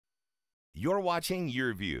You're watching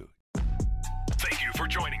Your View. Thank you for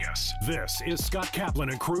joining us. This is Scott Kaplan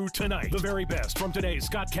and Crew Tonight. The very best from today's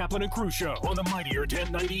Scott Kaplan and Crew show on the mightier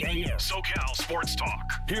 1090 AM SoCal Sports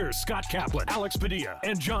Talk. Here's Scott Kaplan, Alex Padilla,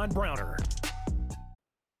 and John Browner.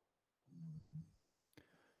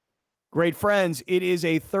 Great friends, it is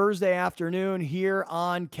a Thursday afternoon here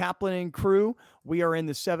on Kaplan and Crew. We are in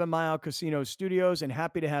the 7 Mile Casino studios and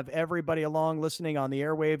happy to have everybody along listening on the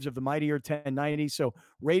airwaves of the mightier 1090. So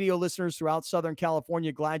radio listeners throughout Southern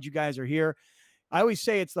California, glad you guys are here. I always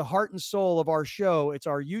say it's the heart and soul of our show. It's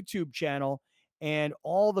our YouTube channel and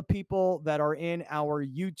all the people that are in our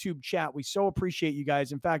YouTube chat. We so appreciate you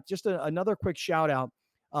guys. In fact, just another quick shout out.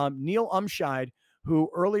 Neil Umscheid, who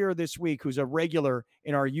earlier this week, who's a regular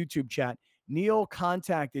in our YouTube chat, Neil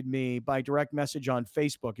contacted me by direct message on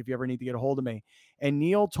Facebook if you ever need to get a hold of me. And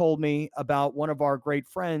Neil told me about one of our great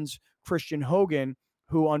friends, Christian Hogan,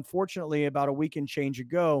 who unfortunately about a week and change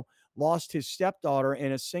ago lost his stepdaughter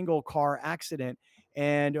in a single car accident.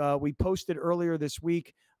 And we posted earlier this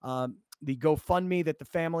week the GoFundMe that the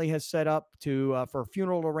family has set up for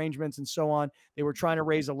funeral arrangements and so on. They were trying to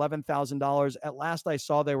raise $11,000. At last I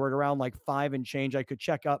saw they were at around like 5 and change. I could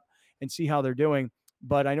check up and see how they're doing.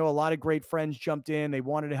 But I know a lot of great friends jumped in. They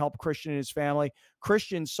wanted to help Christian and his family.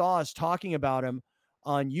 Christian saw us talking about him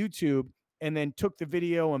on YouTube and then took the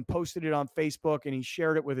video and posted it on Facebook, and he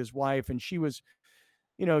shared it with his wife. And she was,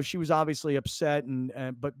 she was obviously upset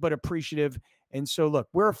but appreciative. And so look,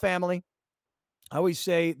 we're a family. I always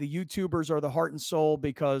say the YouTubers are the heart and soul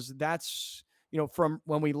because that's, from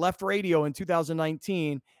when we left radio in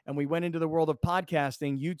 2019 and we went into the world of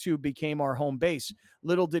podcasting, YouTube became our home base.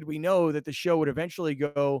 Little did we know that the show would eventually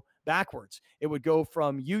go backwards. It would go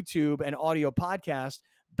from YouTube and audio podcast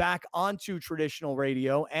back onto traditional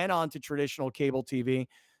radio and onto traditional cable TV.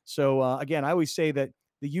 So again, I always say that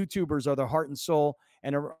the YouTubers are the heart and soul.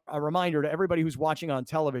 And a reminder to everybody who's watching on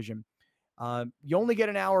television, you only get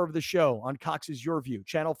an hour of the show on Cox's Your View,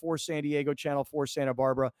 Channel 4 San Diego, Channel 4 Santa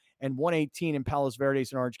Barbara, and 118 in Palos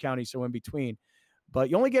Verdes and Orange County, so in between. But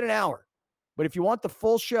you only get an hour. But if you want the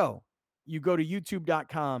full show, you go to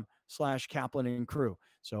youtube.com/Kaplan and Crew.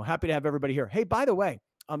 So happy to have everybody here. Hey, by the way,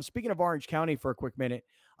 speaking of Orange County for a quick minute,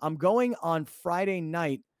 I'm going on Friday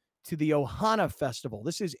night to the Ohana Festival.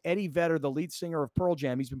 This is Eddie Vedder, the lead singer of Pearl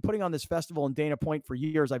Jam. He's been putting on this festival in Dana Point for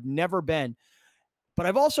years. I've never been. But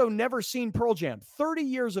I've also never seen Pearl Jam. 30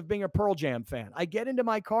 years of being a Pearl Jam fan. I get into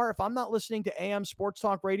my car. If I'm not listening to AM Sports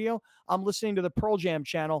Talk Radio, I'm listening to the Pearl Jam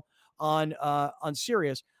channel on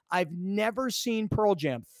Sirius. I've never seen Pearl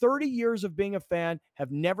Jam. 30 years of being a fan,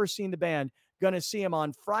 have never seen the band. Going to see him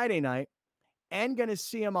on Friday night and going to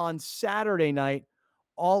see him on Saturday night,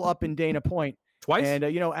 all up in Dana Point. Twice? And,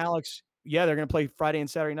 Alex, yeah, they're going to play Friday and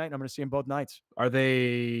Saturday night, and I'm going to see them both nights. Are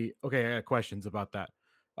they – okay, I got questions about that.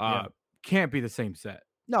 Yeah. Can't be the same set.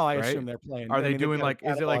 No, I right? assume they're playing. Are they doing like,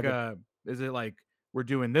 is it like we're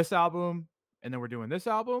doing this album and then we're doing this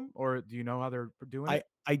album, or do you know how they're doing it?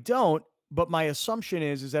 I don't, but my assumption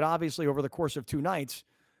is that obviously over the course of 2 nights,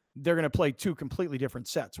 they're going to play 2 completely different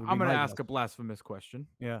sets. I'm going to ask a blasphemous question.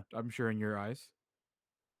 Yeah. I'm sure in your eyes.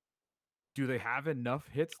 Do they have enough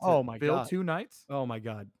hits to fill God. 2 nights? Oh my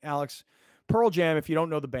God. Alex, Pearl Jam, if you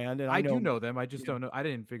don't know the band, and I do know them, I just don't know. I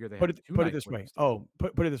didn't figure they put had it, 2 put nights. it this way.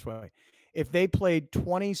 Put it this way. If they played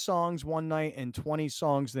 20 songs one night and 20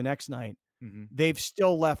 songs the next night, they've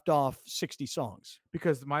still left off 60 songs.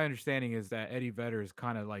 Because my understanding is that Eddie Vedder is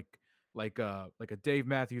kind of like a Dave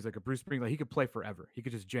Matthews, like a Bruce Springsteen. Like he could play forever. He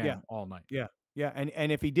could just jam all night. Yeah. Yeah.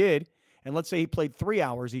 And if he did, and let's say he played 3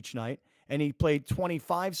 hours each night and he played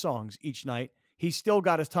 25 songs each night, he still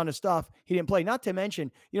got a ton of stuff he didn't play. Not to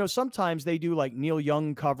mention, sometimes they do like Neil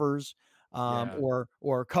Young covers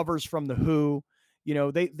or covers from The Who.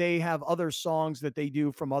 They have other songs that they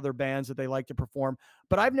do from other bands that they like to perform,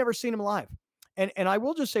 but I've never seen them live. And I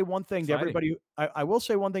will just say one thing to everybody. I will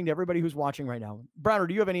say one thing to everybody who's watching right now. Browner,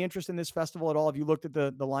 do you have any interest in this festival at all? Have you looked at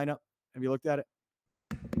the lineup? Have you looked at it?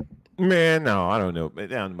 Man, no, I don't know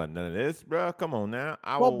about none of this, bro. Come on now.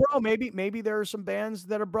 Bro, maybe there are some bands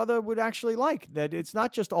that a brother would actually like. That it's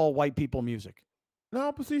not just all white people music.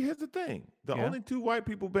 No, but see, here's the thing: the only 2 white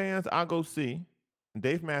people bands I go see,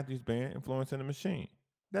 Dave Matthews Band, Influence in the Machine.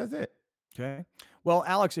 That's it. Okay. Well,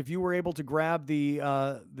 Alex, if you were able to grab the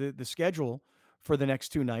schedule for the next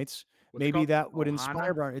 2 nights, maybe that would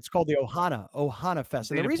inspire Browner. It's called the Ohana Fest.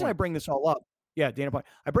 And the reason I bring this all up, Dana Point.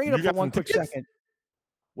 I bring it up for one quick second.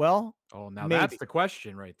 Well, now that's the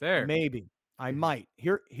question right there. Maybe I might.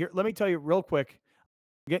 Here. Let me tell you real quick.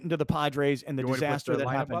 Get into the Padres and the disaster that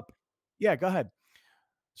happened. Up? Yeah, go ahead.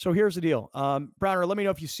 So here's the deal, Browner. Let me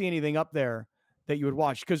know if you see anything up there that you would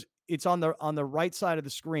watch, because it's on the right side of the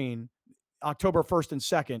screen. October 1st and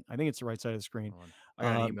 2nd. I think it's the right side of the screen. I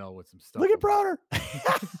got an email with some stuff. Look at Browner.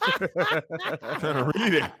 Trying to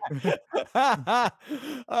read it.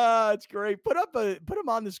 It's great. Put them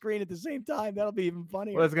on the screen at the same time. That'll be even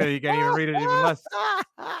funnier. Well, you can't even read it even less.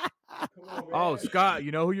 Oh, Scott,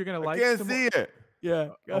 you know who you're gonna like? I can't see it. Yeah.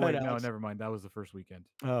 Oh, wait, no, never mind. That was the first weekend.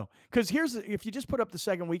 Oh, because if you just put up the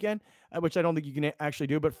second weekend, which I don't think you can actually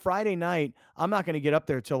do, but Friday night, I'm not going to get up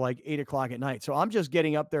there till like 8 o'clock at night. So I'm just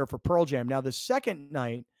getting up there for Pearl Jam. Now, the second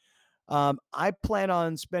night, I plan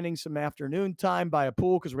on spending some afternoon time by a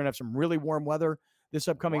pool because we're going to have some really warm weather this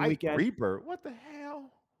upcoming weekend. Reaper? What the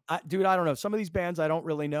hell? Dude, I don't know. Some of these bands I don't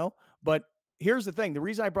really know. But here's the thing. The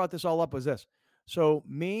reason I brought this all up was this. So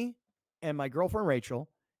me and my girlfriend, Rachel,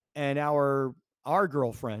 and our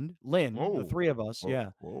girlfriend, Lynn, the three of us.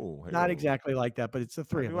 Not exactly like that, but it's the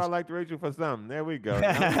three of us. I liked Rachel for something. There we go.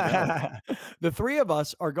 The three of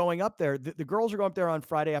us are going up there. The girls are going up there on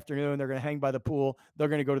Friday afternoon. They're going to hang by the pool. They're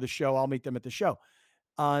going to go to the show. I'll meet them at the show.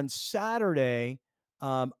 On Saturday,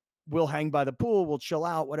 we'll hang by the pool. We'll chill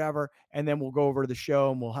out, whatever. And then we'll go over to the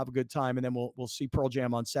show and we'll have a good time. And then we'll see Pearl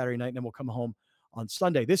Jam on Saturday night. And then we'll come home on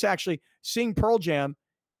Sunday. Seeing Pearl Jam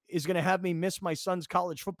is going to have me miss my son's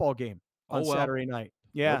college football game on Saturday night.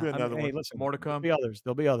 Yeah. Hey, listen, more to come.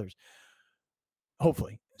 There'll be others.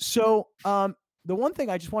 Hopefully. So, the one thing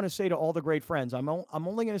I just want to say to all the great friends, I'm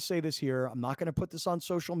only going to say this here. I'm not going to put this on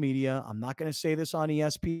social media. I'm not going to say this on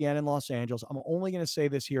ESPN in Los Angeles. I'm only going to say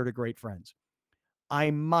this here to great friends.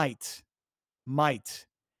 I might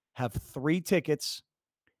have 3 tickets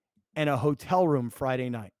and a hotel room Friday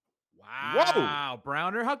night. Wow. Whoa.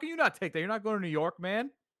 Browner, how can you not take that? You're not going to New York,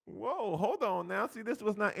 man. Whoa, hold on now. See, this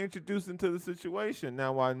was not introduced into the situation.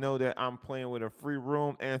 Now I know that I'm playing with a free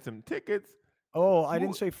room and some tickets. Oh, I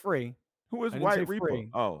didn't say free. Who is White Reaper? Free.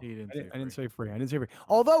 Oh, I didn't say free.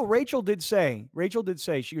 Although Rachel did say,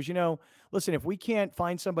 she goes, listen, if we can't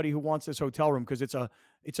find somebody who wants this hotel room because it's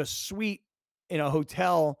a suite in a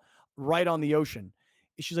hotel right on the ocean.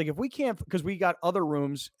 She's like, if we can't, because we got other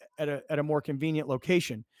rooms at a more convenient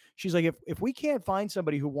location. She's like, if we can't find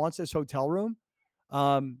somebody who wants this hotel room,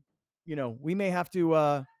 we may have to,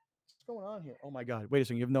 what's going on here? Oh my God. Wait a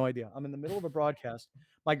second. You have no idea. I'm in the middle of a broadcast.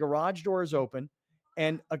 My garage door is open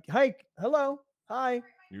and hey, hello. Hi.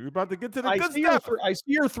 You're about to get to the good stuff. I see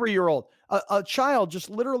your 3-year-old, a child just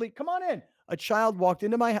literally, come on in. A child walked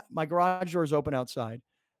into my garage door is open outside.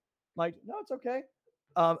 Like, no, it's okay.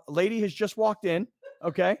 Lady has just walked in.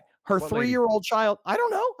 Okay. Her 3-year-old child. I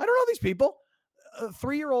don't know these people. A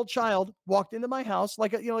 3-year-old child walked into my house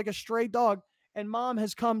like a stray dog. And mom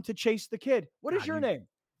has come to chase the kid. What is your name?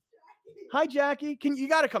 Jackie. Hi, Jackie. You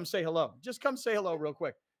got to come say hello. Just come say hello real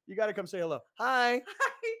quick. You got to come say hello. Hi.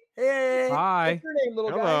 Hey. Hi. What's your name,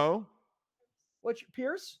 little guy? Hello. What's your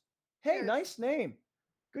Pierce? Hey, Pierce. Nice name.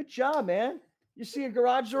 Good job, man. You see a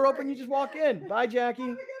garage door open, you just walk in. Bye,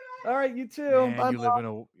 Jackie. All right, you too. Man, Bye, you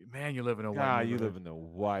live in a God, you live in the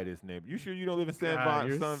whitest neighborhood. You sure you don't live in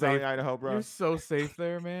Sun Valley, Idaho, bro? You're so safe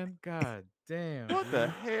there, man. God damn. What the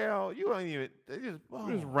hell? You ain't even.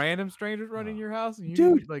 There's random strangers running your house, and you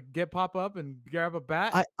Dude, pop up and grab a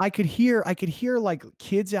bat. I could hear like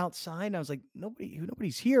kids outside. And I was like,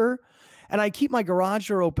 nobody's here. And I keep my garage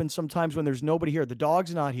door open sometimes when there's nobody here. The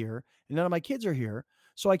dog's not here, and none of my kids are here.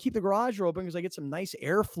 So I keep the garage door open because I get some nice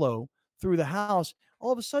airflow through the house.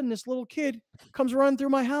 All of a sudden, this little kid comes running through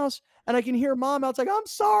my house, and I can hear mom outside. I'm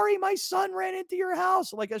sorry, my son ran into your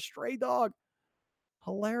house like a stray dog.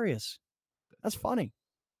 Hilarious. That's funny.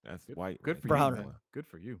 That's white. Good for Browner. you. Man. Good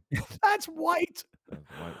for you. That's white. That's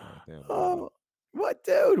white right there. Oh, what,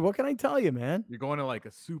 dude? What can I tell you, man? You're going to like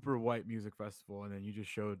a super white music festival, and then you just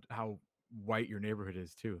showed how white your neighborhood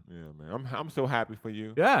is too. Yeah, man. I'm so happy for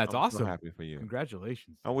you. Yeah, it's awesome. So happy for you.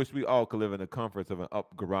 Congratulations. I wish we all could live in the comforts of an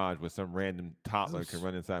up garage where some random toddler can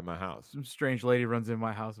run inside my house. Some strange lady runs in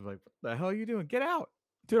my house and like, what the hell are you doing? Get out.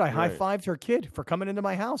 Dude, I high-fived her kid for coming into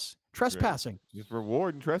my house. Trespassing. Just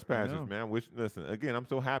rewarding trespassers, man. Listen, again, I'm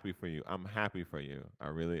so happy for you. I'm happy for you. I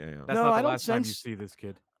really am. That's not the last time you see this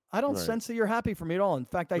kid. I don't sense that you're happy for me at all. In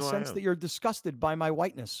fact, I sense that you're disgusted by my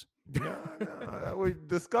whiteness. No,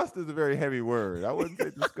 disgust is a very heavy word. I wouldn't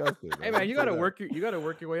say disgusted. Hey man, you gotta work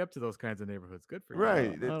your way up to those kinds of neighborhoods. Good for you.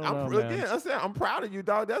 Right. I'm proud of you,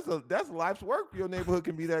 dog. That's life's work. Your neighborhood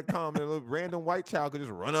can be that calm, and a random white child could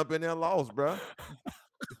just run up in there lost, bro.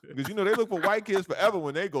 Because they look for white kids forever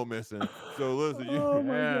when they go missing. So listen,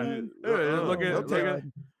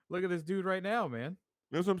 look at this dude right now, man.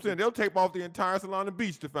 That's what I'm saying. They'll tape off the entire Solana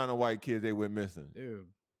Beach to find a white kid they went missing. Dude.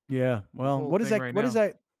 Yeah. Well, what is that? What is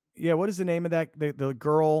that? Yeah. What is the name of that? The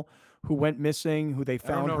girl who went missing, who they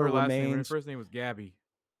found her last remains. name. Her first name was Gabby.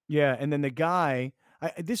 Yeah. And then the guy,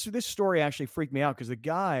 This story actually freaked me out because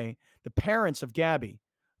the parents of Gabby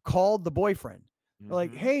called the boyfriend. They're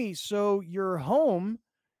like, hey, so you're home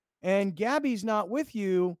and Gabby's not with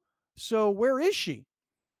you. So where is she?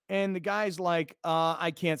 And the guy's like,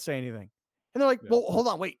 I can't say anything. And they're like, well, hold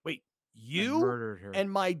on, wait. You murdered her.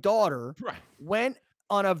 And my daughter went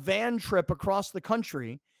on a van trip across the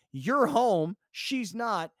country. You're home. She's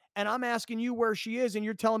not. And I'm asking you where she is. And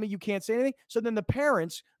you're telling me you can't say anything. So then the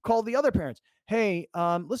parents call the other parents. Hey,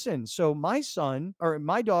 listen, so my son or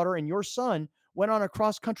my daughter and your son went on a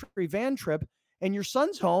cross-country van trip and your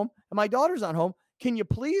son's home and my daughter's not home. Can you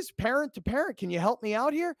please, parent to parent, can you help me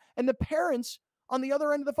out here? And the parents on the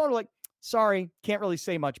other end of the phone are like, sorry, can't really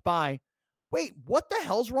say much. Bye. Wait, what the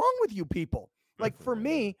hell's wrong with you people? Like for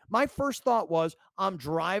me, my first thought was I'm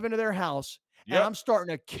driving to their house and I'm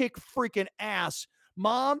starting to kick freaking ass.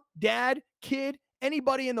 Mom, dad, kid,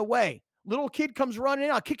 anybody in the way. Little kid comes running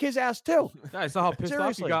in, I'll kick his ass too. I saw how pissed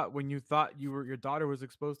off you got when you thought your daughter was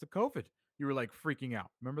exposed to COVID. You were like freaking out.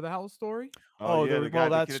 Remember the whole story? Oh yeah, the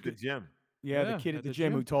kid at the gym. Yeah, the kid at the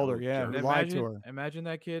gym who told her, who lied to her. Imagine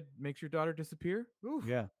that kid makes your daughter disappear. Oof.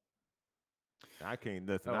 Yeah. I can't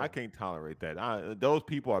listen. I can't tolerate that. Those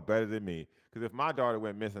people are better than me. Because if my daughter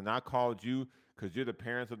went missing, I called you because you're the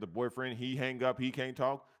parents of the boyfriend. He hang up, he can't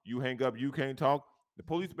talk. You hang up, you can't talk. The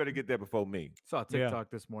police better get there before me. Saw a TikTok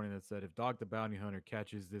this morning that said if Dog the Bounty Hunter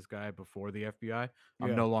catches this guy before the FBI,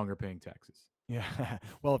 I'm no longer paying taxes. Yeah.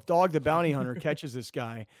 Well, if Dog the Bounty Hunter catches this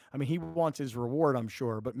guy, I mean, he wants his reward, I'm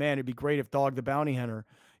sure. But man, it'd be great if Dog the Bounty Hunter,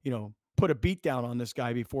 put a beat down on this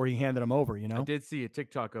guy before he handed him over, I did see a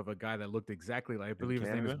TikTok of a guy that looked exactly like, I believe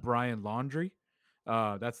his name is Brian Laundrie.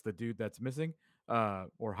 That's the dude that's missing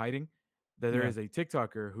or hiding. There is a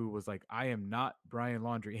TikToker who was like, I am not Brian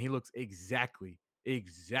Laundrie. And he looks exactly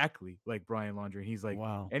like Brian Laundrie. And he's like,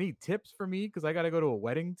 wow. Any tips for me? Because I got to go to a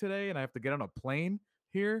wedding today and I have to get on a plane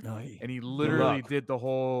here. And he literally did the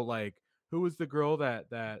whole, like, who was the girl that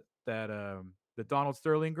the Donald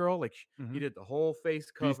Sterling girl? Like, he did the whole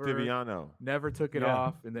face cover. Never took it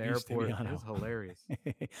off in the airport. It was hilarious.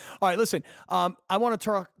 All right, listen. I want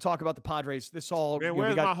to talk about the Padres. This all. Man,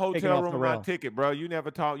 where's my hotel room and my ticket, bro? You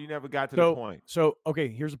never talked. You never got to the point. So, okay,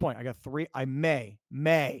 here's the point. I got 3. I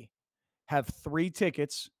may have 3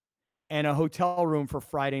 tickets and a hotel room for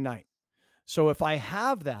Friday night. So if I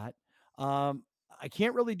have that, I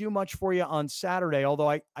can't really do much for you on Saturday, although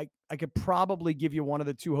I could probably give you one of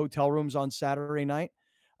the 2 hotel rooms on Saturday night.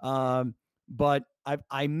 But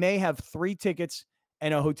I may have 3 tickets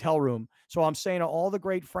and a hotel room. So I'm saying to all the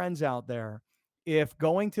great friends out there, if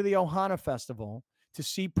going to the Ohana Festival to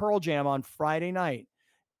see Pearl Jam on Friday night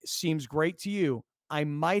seems great to you, I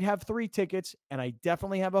might have 3 tickets and I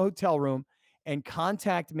definitely have a hotel room, and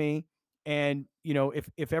contact me. And,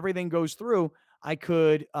 if everything goes through, I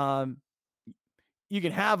could, you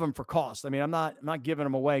can have them for cost. I mean, I'm not giving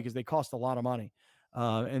them away because they cost a lot of money.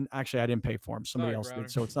 And actually, I didn't pay for them. Somebody else did,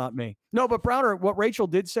 so it's not me. No, but Browner, what Rachel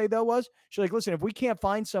did say, though, was she's like, listen, if we can't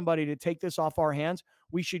find somebody to take this off our hands,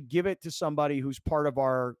 we should give it to somebody who's part of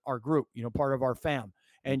our group, part of our fam.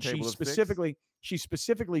 And she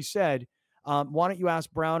specifically said, why don't you ask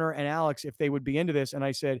Browner and Alex if they would be into this? And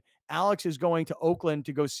I said, Alex is going to Oakland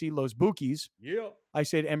to go see Los Bookies. Yeah. I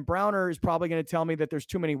said, and Browner is probably going to tell me that there's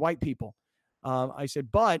too many white people. I said,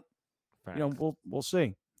 but Facts. We'll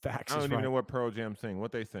see. Facts. I don't even know what Pearl Jam sing.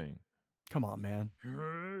 What they sing? Come on, man.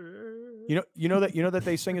 You know that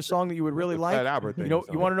they sing a song that you would really like.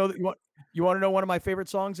 You want to know that you want to know one of my favorite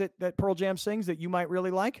songs that Pearl Jam sings that you might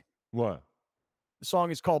really like? What? The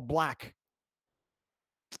song is called Black.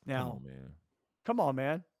 Now, come on,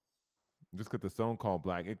 man. Just because the song called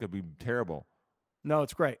Black, it could be terrible. No,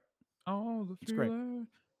 it's great. Oh, it's great.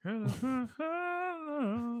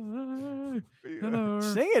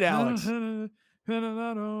 Sing it, Alex. Yeah,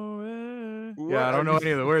 I don't know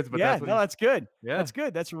any of the words, but that's good. Yeah, that's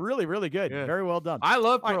good. That's really, really good. Yeah. Very well done. I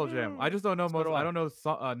love Pearl Jam. I just don't know I don't know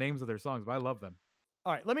names of their songs, but I love them.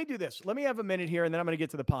 All right, let me do this. Let me have a minute here, and then I'm going to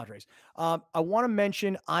get to the Padres. I want to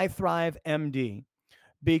mention I Thrive MD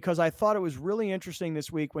because I thought it was really interesting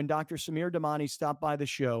this week when Dr. Samir Damani stopped by the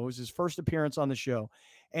show. It was his first appearance on the show,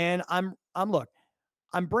 and I'm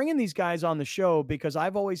bringing these guys on the show because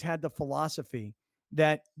I've always had the philosophy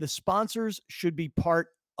that the sponsors should be part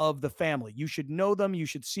of the family. You should know them. You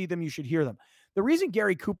should see them. You should hear them. The reason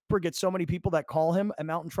Gary Cooper gets so many people that call him at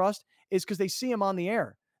Mountain Trust is because they see him on the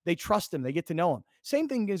air. They trust him. They get to know him. Same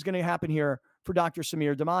thing is going to happen here for Dr.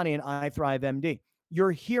 Samir Damani and I Thrive MD.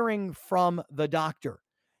 You're hearing from the doctor.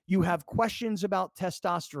 You have questions about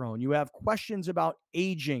testosterone. You have questions about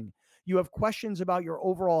aging. You have questions about your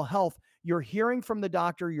overall health. you're hearing from the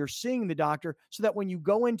doctor, you're seeing the doctor, so that when you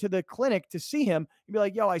go into the clinic to see him, you'll be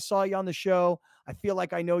like, yo, I saw you on the show. I feel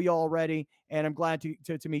like I know you already, and I'm glad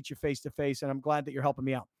to meet you face to face, and I'm glad that you're helping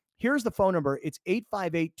me out. Here's the phone number. It's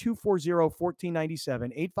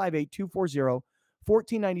 858-240-1497,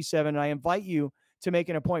 858-240-1497, and I invite you to make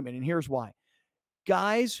an appointment, and here's why.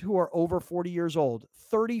 Guys who are over 40 years old,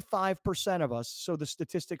 35% of us, so the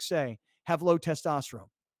statistics say, have low testosterone.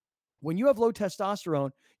 When you have low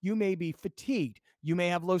testosterone, you may be fatigued. You may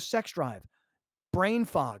have low sex drive, brain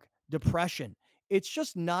fog, depression. It's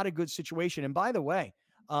just not a good situation. And by the way,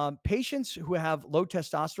 patients who have low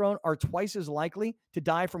testosterone are twice as likely to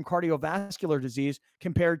die from cardiovascular disease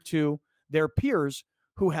compared to their peers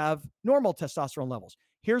who have normal testosterone levels.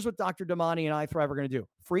 Here's what Dr. Damani and iThrive are going to do.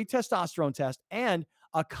 Free testosterone test and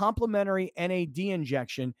a complimentary NAD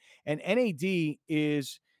injection. And NAD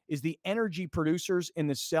is the energy producers in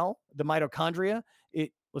the cell, the mitochondria.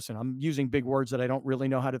 Listen, I'm using big words that I don't really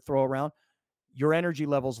know how to throw around. Your energy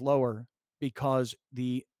level's lower because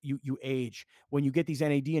you age. When you get these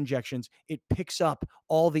NAD injections, it picks up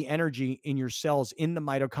all the energy in your cells, in the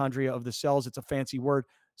mitochondria of the cells. It's a fancy word.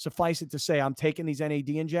 Suffice it to say, I'm taking these NAD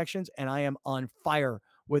injections and I am on fire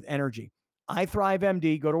with energy. iThrive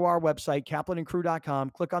MD, go to our website, kaplanandcrew.com,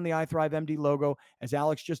 click on the iThrive MD logo, as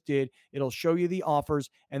Alex just did. It'll show you the offers,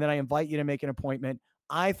 and then I invite you to make an appointment.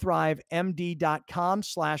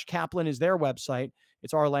 ithrivemd.com/Kaplan is their website.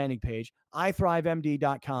 It's our landing page,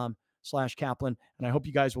 ithrivemd.com/Kaplan. And I hope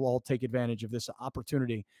you guys will all take advantage of this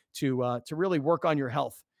opportunity to really work on your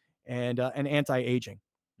health and anti-aging.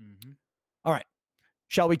 Mm-hmm. All right.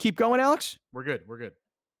 Shall we keep going, Alex? We're good. We're good.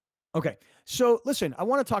 Okay. So listen, I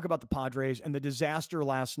want to talk about the Padres and the disaster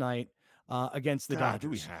last night against the Dodgers. Do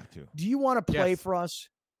we have to? Do you want to play for us?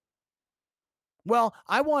 Well,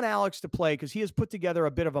 I want Alex to play because he has put together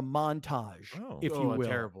a bit of a montage, if you will.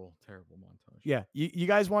 Terrible montage. Yeah. You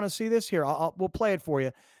guys want to see this? Here, we'll play it for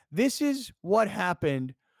you. This is what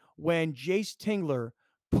happened when Jace Tingler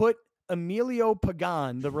put Emilio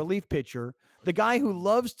Pagan, the relief pitcher, the guy who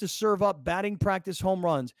loves to serve up batting practice home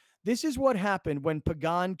runs. This is what happened when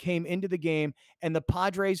Pagan came into the game and the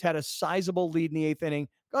Padres had a sizable lead in the eighth inning.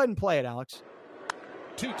 Go ahead and play it, Alex.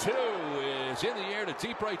 2-2 is in the air to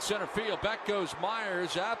deep right center field. Back goes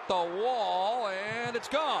Myers at the wall, and it's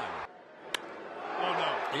gone. Oh,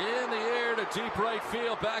 no. In the air to deep right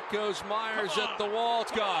field. Back goes Myers at the wall.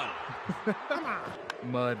 It's gone.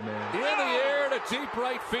 Mud, man. In the air to deep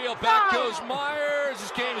right field. Back goes Myers.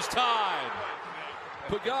 This game is tied.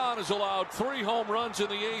 Pagan has allowed 3 home runs in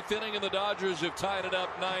the 8th inning, and the Dodgers have tied it up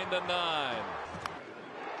 9-9.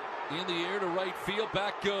 In the air to right field.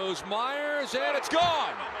 Back goes Myers, and it's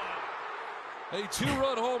gone. A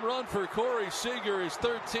 2-run home run for Corey Seager, his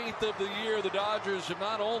 13th of the year. The Dodgers have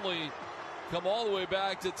not only come all the way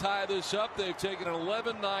back to tie this up, they've taken an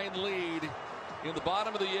 11-9 lead in the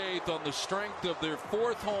bottom of the 8th on the strength of their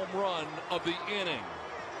 4th home run of the inning.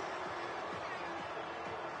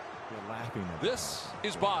 You're laughing at this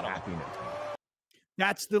is bottom.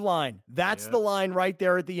 That's the line. That's the line right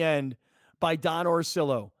there at the end by Don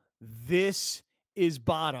Orsillo. This is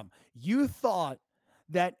bottom. You thought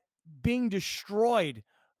that being destroyed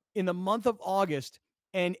in the month of August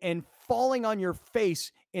and falling on your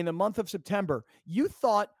face in the month of September, you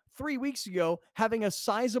thought 3 weeks ago having a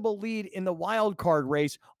sizable lead in the wild card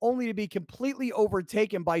race only to be completely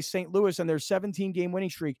overtaken by St. Louis and their 17-game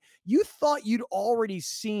winning streak. You thought you'd already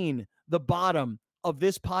seen the bottom of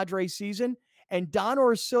this Padres season. And Don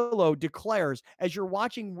Orsillo declares, as you're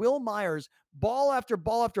watching Will Myers, ball after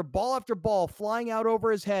ball after ball after ball flying out over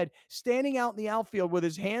his head, standing out in the outfield with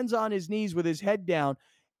his hands on his knees with his head down,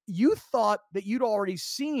 you thought that you'd already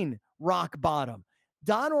seen rock bottom.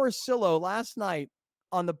 Don Orsillo last night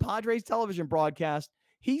on the Padres television broadcast,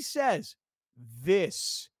 he says,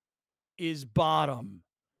 this is bottom.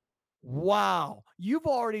 Wow. You've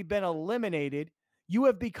already been eliminated. You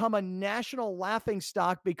have become a national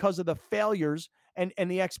laughingstock because of the failures and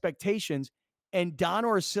the expectations. And Don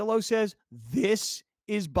Orsillo says, this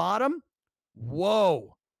is bottom?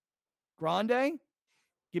 Whoa. Grande,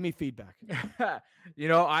 give me feedback.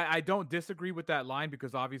 I don't disagree with that line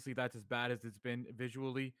because obviously that's as bad as it's been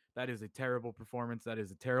visually. That is a terrible performance. That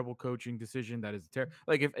is a terrible coaching decision. That is did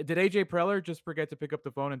AJ Preller just forget to pick up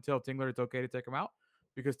the phone and tell Tingler it's okay to take him out?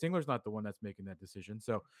 Because Tingler's not the one that's making that decision.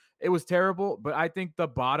 So it was terrible, but I think the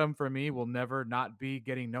bottom for me will never not be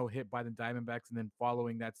getting no hit by the Diamondbacks and then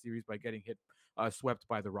following that series by getting swept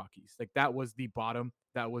by the Rockies. Like that was the bottom.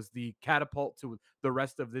 That was the catapult to the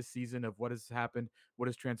rest of this season of what has happened, what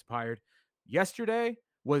has transpired. Yesterday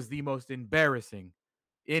was the most embarrassing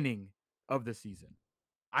inning of the season.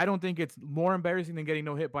 I don't think it's more embarrassing than getting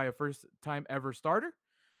no hit by a first-time ever starter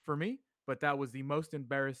for me, but that was the most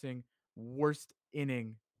embarrassing, worst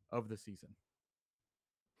inning of the season.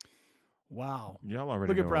 Wow. Y'all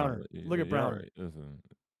already Look at know Browner. Look at Browner. Listen,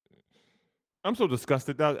 I'm so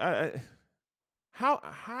disgusted, Doug.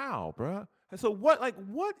 How, bro? So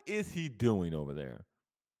what is he doing over there?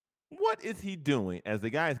 What is he doing as the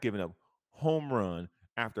guy is giving up home run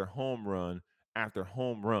after home run after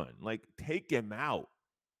home run? Like, take him out.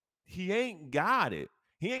 He ain't got it.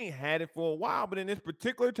 He ain't had it for a while, but in this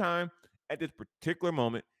particular time, at this particular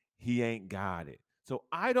moment, he ain't got it. So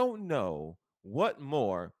I don't know what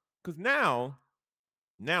more, because now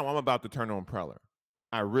I'm about to turn on Preller.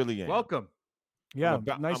 I really am. Welcome. Yeah,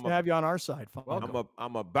 nice to have you on our side.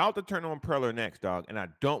 I'm about to turn on Preller next, dog, and I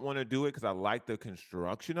don't want to do it because I like the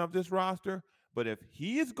construction of this roster. But if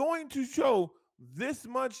he is going to show this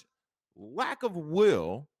much lack of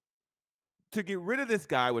will to get rid of this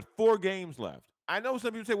guy with 4 games left, I know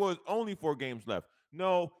some people say, well, it's only 4 games left.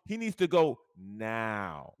 No, he needs to go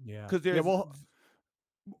now. Yeah. Because there's well,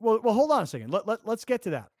 hold on a second. Let's get to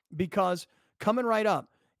that, because coming right up,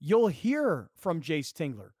 you'll hear from Jace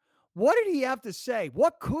Tingler. What did he have to say?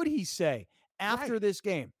 What could he say after this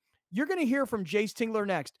game? You're going to hear from Jace Tingler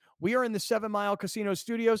next. We are in the 7 Mile Casino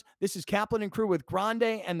Studios. This is Kaplan and Crew with Grande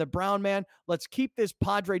and the Brown Man. Let's keep this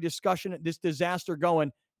Padre discussion, this disaster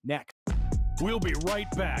going next. We'll be right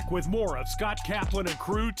back with more of Scott Kaplan and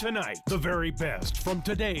Crew tonight. The very best from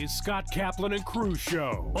today's Scott Kaplan and Crew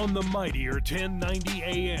show on the mightier 1090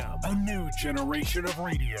 AM. A new generation of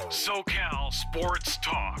radio. SoCal Sports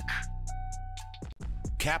Talk.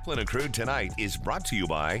 Kaplan and Crew tonight is brought to you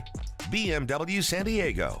by BMW San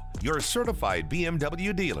Diego, your certified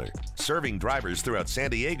BMW dealer, serving drivers throughout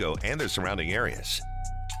San Diego and the surrounding areas.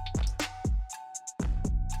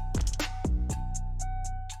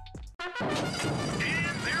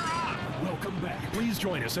 Welcome back. Please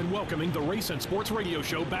join us in welcoming the Race and Sports Radio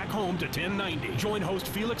Show back home to 1090. Join host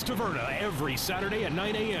Felix Taverna every Saturday at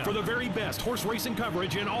 9 a.m. for the very best horse racing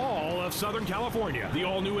coverage in all of Southern California. The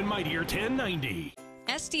all-new and mightier 1090.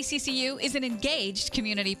 SDCCU is an engaged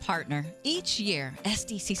community partner. Each year,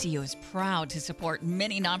 SDCCU is proud to support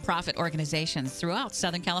many nonprofit organizations throughout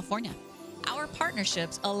Southern California. Our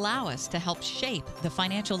partnerships allow us to help shape the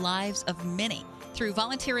financial lives of many through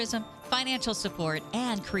volunteerism, financial support,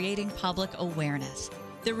 and creating public awareness.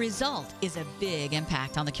 The result is a big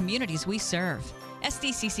impact on the communities we serve.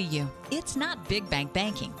 SDCCU, it's not big bank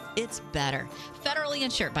banking, it's better. Federally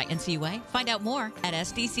insured by NCUA. Find out more at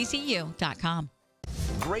sdccu.com.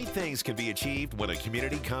 Great things can be achieved when a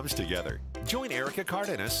community comes together. Join Erica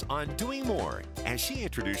Cardenas on Doing More as she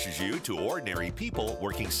introduces you to ordinary people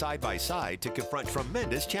working side by side to confront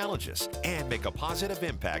tremendous challenges and make a positive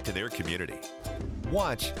impact in their community.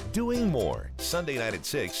 Watch Doing More Sunday night at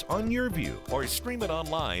 6 on YourView or stream it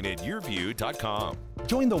online at yourview.com.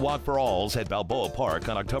 Join the Walk for Alls at Balboa Park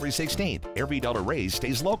on October 16th. Every dollar raised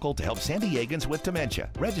stays local to help San Diegans with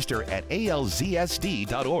dementia. Register at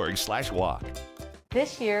alzsd.org/walk.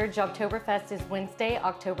 This year, Jobtoberfest is Wednesday,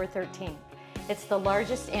 October 13th. It's the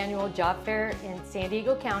largest annual job fair in San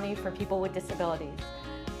Diego County for people with disabilities.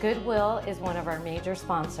 Goodwill is one of our major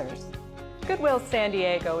sponsors. Goodwill San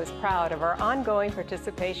Diego is proud of our ongoing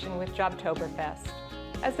participation with Jobtoberfest.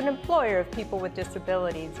 As an employer of people with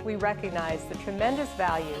disabilities, we recognize the tremendous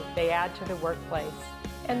value they add to the workplace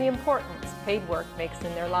and the importance paid work makes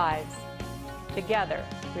in their lives. Together,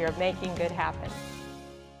 we are making good happen.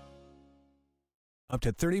 Up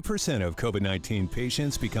to 30% of COVID-19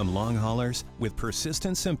 patients become long haulers with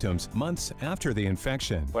persistent symptoms months after the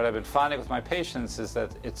infection. What I've been finding with my patients is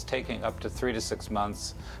that it's taking up to 3 to 6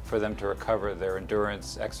 months for them to recover their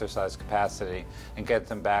endurance, exercise capacity, and get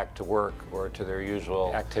them back to work or to their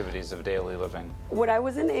usual activities of daily living. What I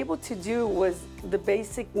wasn't able to do was the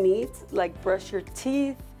basic needs, like brush your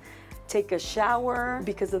teeth, take a shower,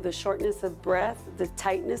 because of the shortness of breath, the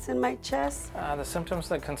tightness in my chest. The symptoms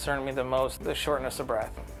that concern me the most, the shortness of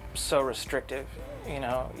breath. So restrictive, you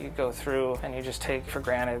know, you go through and you just take for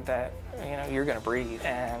granted that, you know, you're gonna breathe.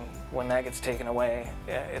 And when that gets taken away,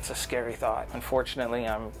 it's a scary thought. Unfortunately,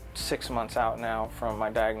 I'm 6 months out now from my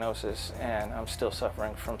diagnosis and I'm still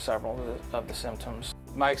suffering from several of the symptoms.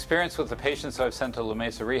 My experience with the patients I've sent to La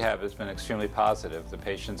Mesa Rehab has been extremely positive. The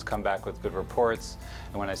patients come back with good reports,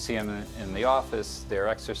 and when I see them in the office, their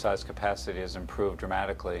exercise capacity has improved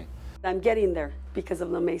dramatically. I'm getting there because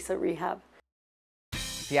of La Mesa Rehab.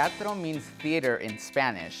 Teatro means theater in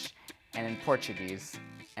Spanish, and in Portuguese,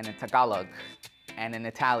 and in Tagalog, and in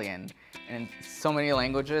Italian, and in so many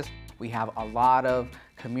languages. We have a lot of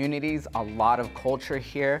communities, a lot of culture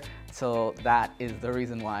here, so that is the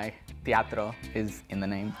reason why Teatro is in the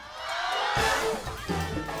name.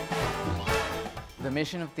 The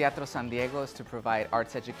mission of Teatro San Diego is to provide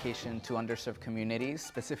arts education to underserved communities,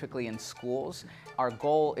 specifically in schools. Our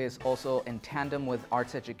goal is also in tandem with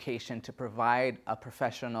arts education to provide a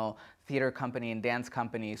professional theater company and dance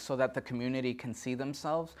company so that the community can see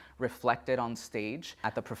themselves reflected on stage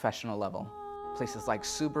at the professional level. Places like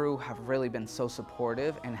Subaru have really been so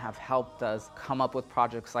supportive and have helped us come up with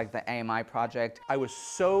projects like the AMI project. I was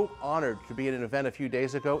so honored to be at an event a few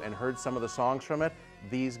days ago and heard some of the songs from it.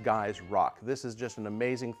 These guys rock. This is just an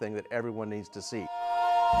amazing thing that everyone needs to see.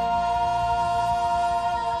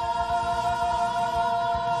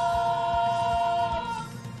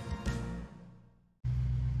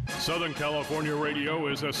 Southern California Radio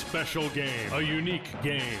is a special game, a unique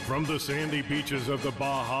game from the sandy beaches of the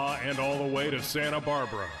Baja and all the way to Santa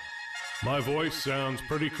Barbara. My voice sounds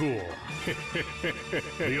pretty cool.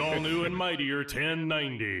 The all-new and mightier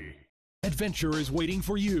 1090. Adventure is waiting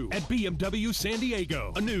for you at BMW San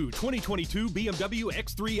Diego. A new 2022 BMW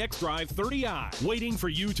X3 xDrive 30i waiting for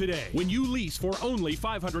you today when you lease for only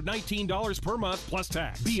 $519 per month plus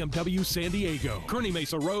tax. BMW San Diego, Kearny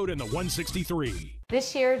Mesa Road and the 163.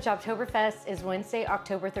 This year, Jobtoberfest is Wednesday,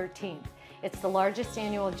 October 13th. It's the largest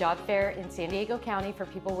annual job fair in San Diego County for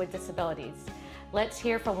people with disabilities. Let's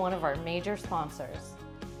hear from one of our major sponsors.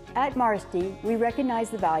 At Marsty, we recognize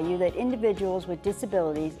the value that individuals with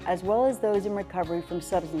disabilities, as well as those in recovery from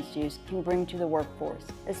substance use, can bring to the workforce,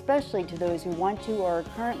 especially to those who want to or are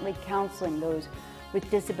currently counseling those with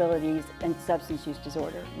disabilities and substance use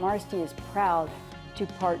disorder. Marsty is proud to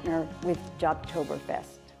partner with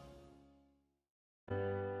Jobtoberfest.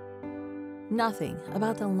 Nothing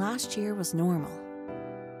about the last year was normal,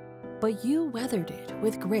 but you weathered it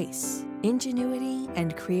with grace, ingenuity,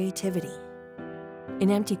 and creativity. In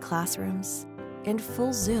empty classrooms and full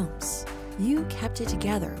Zooms, you kept it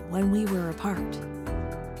together when we were apart.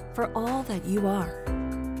 For all that you are,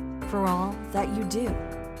 for all that you do,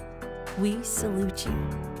 we salute you.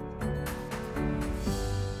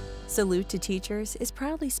 Salute to Teachers is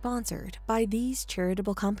proudly sponsored by these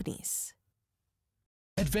charitable companies.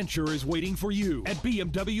 Adventure is waiting for you at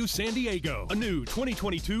BMW San Diego. A new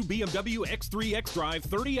 2022 BMW X3 xDrive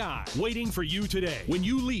 30i waiting for you today when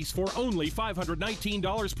you lease for only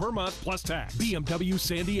 $519 per month plus tax. BMW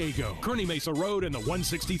San Diego, Kearny Mesa Road and the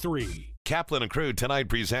 163. Kaplan and Crew tonight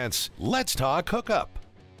presents Let's Talk Hookup.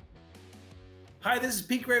 Hi, this is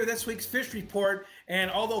Pete Gray with this week's Fish Report.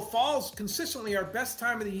 And although fall's consistently our best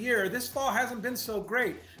time of the year, this fall hasn't been so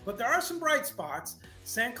great. But there are some bright spots.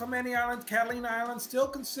 San Clemente Island, Catalina Island, still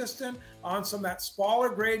consistent on some of that smaller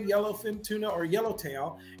grade yellowfin tuna or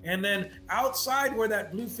yellowtail. And then outside where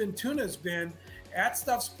that bluefin tuna has been, that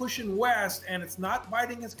stuff's pushing west and it's not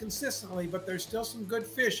biting as consistently, but there's still some good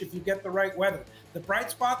fish if you get the right weather. The bright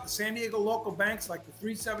spot, the San Diego local banks like the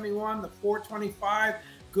 371, the 425,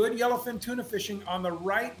 good yellowfin tuna fishing on the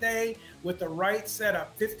right day with the right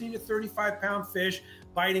setup, 15 to 35 pound fish,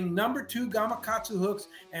 biting number 2 Gamakatsu hooks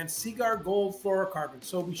and Seaguar Gold fluorocarbon.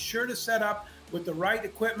 So be sure to set up with the right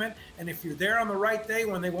equipment. And if you're there on the right day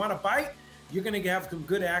when they want to bite, you're going to have some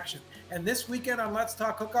good action. And this weekend on Let's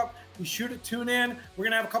Talk Hookup, be sure to tune in. We're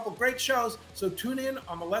going to have a couple great shows. So tune in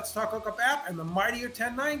on the Let's Talk Hookup app and the Mightier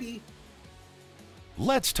 1090.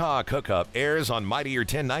 Let's Talk Hookup airs on Mightier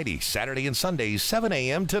 1090 Saturday and Sundays, 7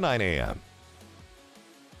 a.m. to 9 a.m.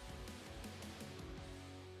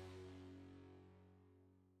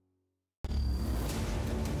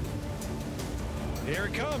 Here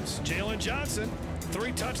it comes, Jalen Johnson.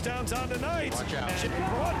 3 touchdowns on tonight. Watch out. And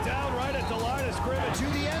brought down right at the line of scrimmage. To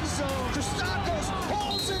the end zone. Christakis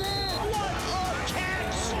pulls it in. What a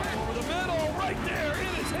catch! Over the middle, right there in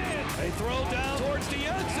his hand. They throw down towards the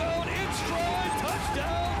end zone. In stride,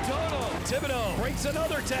 touchdown, Dono. Thibodeau breaks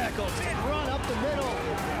another tackle. Big run up the middle.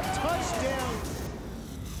 Touchdown.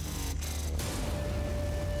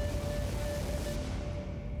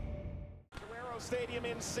 Stadium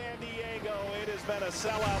in San Diego. It has been a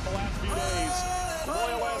sellout the last few days.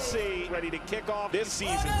 Royal SC ready to kick off this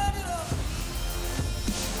season.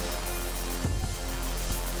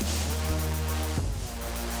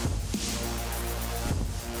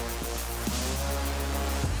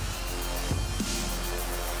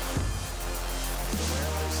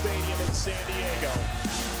 Stadium in San Diego.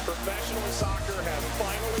 Professional soccer has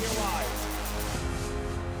finally arrived.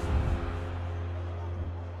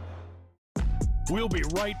 We'll be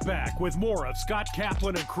right back with more of Scott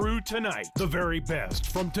Kaplan and Crew tonight. The very best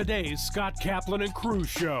from today's Scott Kaplan and Crew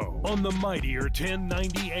show on the Mightier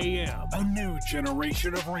 1090 AM. A new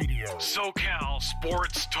generation of radio. SoCal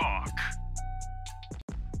Sports Talk.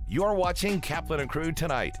 You're watching Kaplan and Crew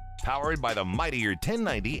tonight. Powered by the mightier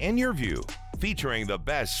 1090 in your view, featuring the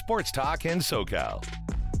best sports talk in SoCal.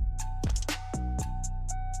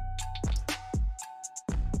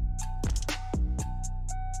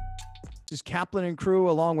 This is Kaplan and crew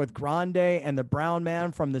along with Grande and the Brown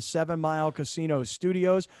Man from the 7 Mile Casino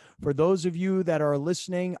Studios. For those of you that are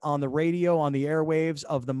listening on the radio, on the airwaves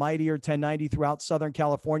of the mightier 1090 throughout Southern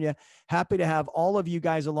California, happy to have all of you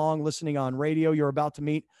guys along listening on radio. You're about to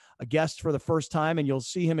meet a guest for the first time, and you'll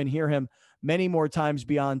see him and hear him many more times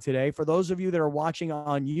beyond today. For those of you that are watching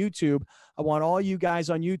on YouTube, I want all you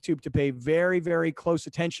guys on YouTube to pay very, very close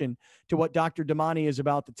attention to what Dr. Damani is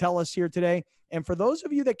about to tell us here today. And for those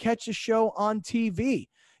of you that catch the show on TV,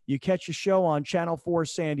 you catch the show on Channel 4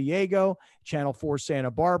 San Diego, Channel 4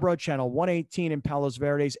 Santa Barbara, Channel 118 in Palos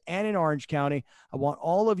Verdes, and in Orange County. I want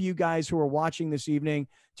all of you guys who are watching this evening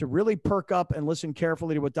to really perk up and listen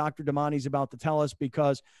carefully to what Dr. Damani is about to tell us,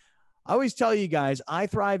 because I always tell you guys,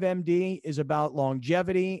 iThrive MD is about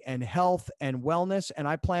longevity and health and wellness, and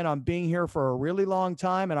I plan on being here for a really long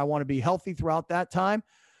time, and I want to be healthy throughout that time.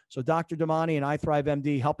 So Dr. Damani and iThrive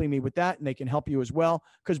MD helping me with that, and they can help you as well.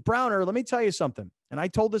 Because Browner, let me tell you something, and I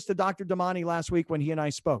told this to Dr. Damani last week when he and I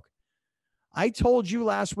spoke. I told you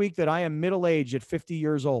last week that I am middle-aged at 50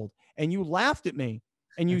 years old, and you laughed at me,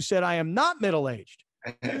 and you said I am not middle-aged.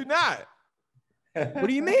 You're not. What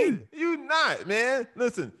do you mean? You not, man.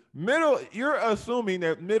 Listen, you're assuming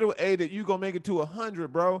that middle age that you're gonna make it to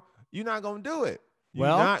 100, bro. You're not gonna do it. You're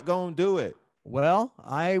not gonna do it. Well,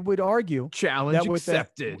 I would argue challenge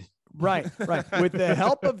accepted. Right. With the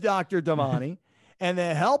help of Dr. Damani and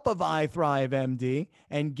the help of iThrive MD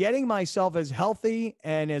and getting myself as healthy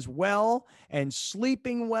and as well and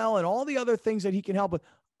sleeping well and all the other things that he can help with,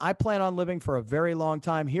 I plan on living for a very long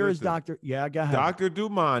time. Here is Dr. Yeah, go ahead. Dr.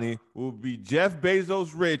 Damani will be Jeff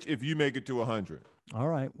Bezos rich if you make it to 100. All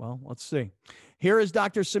right. Well, let's see. Here is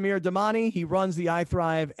Dr. Samir Damani. He runs the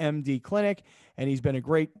iThrive MD Clinic, and he's been a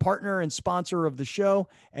great partner and sponsor of the show.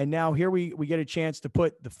 And now here we get a chance to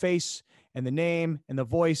put the face and the name and the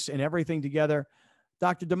voice and everything together.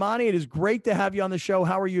 Dr. Damani, it is great to have you on the show.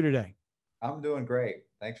 How are you today? I'm doing great.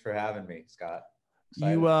 Thanks for having me, Scott.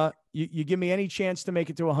 You give me any chance to make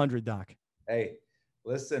it to 100, Doc? Hey,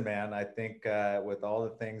 listen, man, I think with all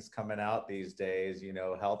the things coming out these days,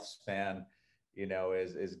 health span,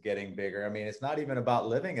 is getting bigger. I mean, it's not even about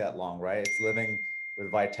living that long, right? It's living with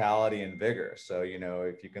vitality and vigor. So,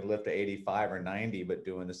 if you can live to 85 or 90, but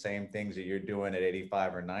doing the same things that you're doing at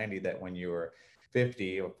 85 or 90, that when you were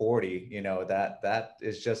 50 or 40, that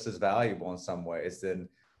is just as valuable in some ways than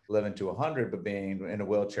living to 100, but being in a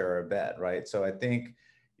wheelchair or a bed, right? So I think,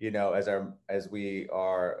 as we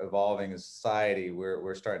are evolving as society,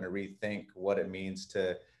 we're starting to rethink what it means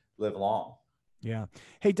to live long. Yeah.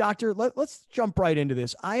 Hey, doctor, let's jump right into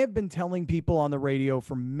this. I have been telling people on the radio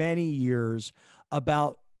for many years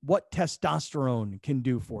about what testosterone can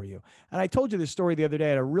do for you. And I told you this story the other day. I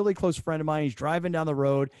had a really close friend of mine. He's driving down the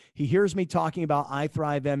road. He hears me talking about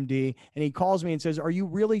iThrive MD, and he calls me and says, "Are you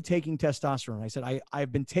really taking testosterone?" I said,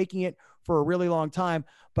 I've been taking it for a really long time,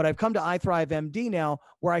 but I've come to iThrive MD now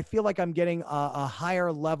where I feel like I'm getting a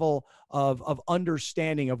higher level of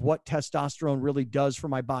understanding of what testosterone really does for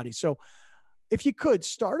my body. So if you could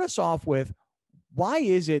start us off with, why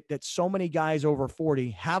is it that so many guys over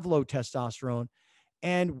 40 have low testosterone,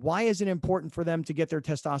 and why is it important for them to get their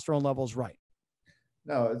testosterone levels right?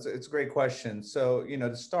 No, it's a great question. So,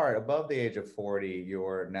 to start, above the age of 40,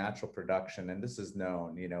 your natural production, and this is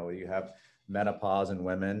known, you have menopause in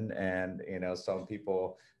women, and, some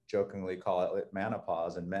people jokingly call it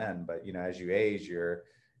menopause in men, but, as you age,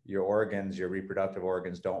 your organs, your reproductive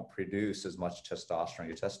organs don't produce as much testosterone.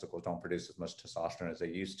 Your testicles don't produce as much testosterone as they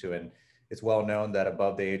used to. And it's well known that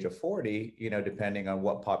above the age of 40, depending on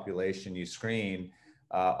what population you screen,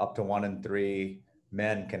 up to 1 in 3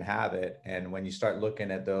 men can have it. And when you start looking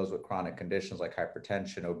at those with chronic conditions like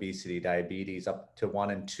hypertension, obesity, diabetes, up to 1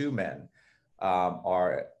 in 2 men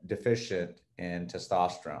are deficient in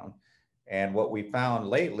testosterone. And what we found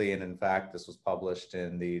lately, and in fact, this was published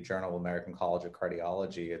in the Journal of American College of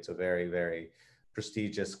Cardiology. It's a very, very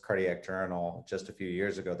prestigious cardiac journal. Just a few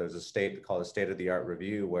years ago, there was a state-of-the-art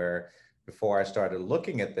review where before I started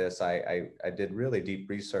looking at this, I did really deep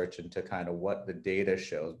research into kind of what the data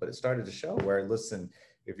shows, but it started to show where, listen,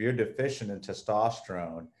 if you're deficient in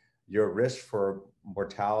testosterone, your risk for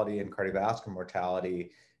mortality and cardiovascular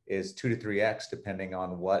mortality is 2 to 3x, depending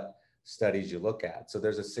on what studies you look at. So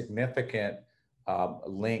there's a significant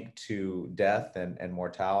link to death and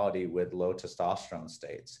mortality with low testosterone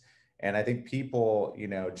states. And I think people,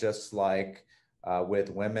 just like with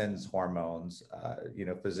women's hormones,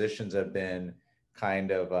 physicians have been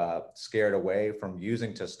kind of scared away from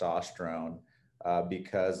using testosterone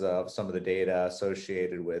because of some of the data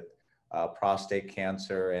associated with prostate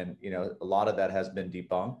cancer. And, a lot of that has been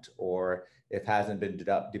debunked, or if hasn't been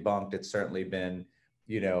debunked, it's certainly been,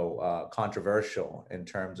 controversial in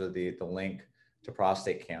terms of the link to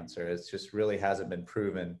prostate cancer. It's just really hasn't been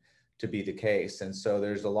proven to be the case. And so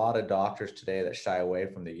there's a lot of doctors today that shy away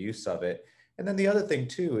from the use of it. And then the other thing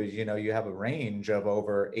too is, you have a range of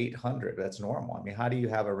over 800. That's normal. I mean, how do you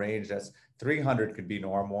have a range that's 300 could be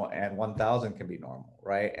normal and 1,000 can be normal,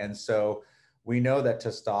 right? And so we know that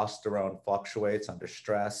testosterone fluctuates under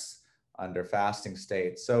stress, under fasting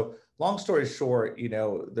states. So long story short,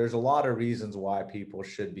 there's a lot of reasons why people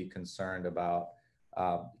should be concerned about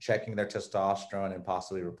checking their testosterone and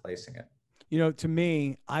possibly replacing it. To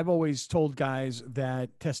me, I've always told guys that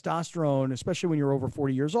testosterone, especially when you're over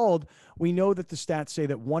 40 years old, we know that the stats say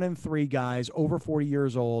that 1 in 3 guys over 40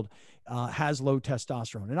 years old has low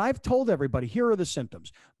testosterone. And I've told everybody, here are the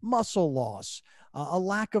symptoms: muscle loss, a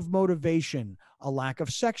lack of motivation, a lack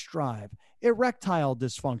of sex drive, erectile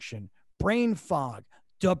dysfunction, brain fog,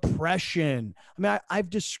 depression. I mean, I've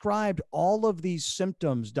described all of these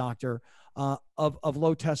symptoms, doctor, of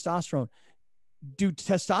low testosterone. Do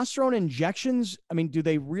testosterone injections, do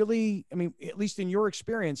they really, at least in your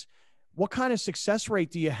experience, what kind of success rate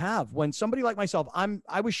do you have when somebody like myself,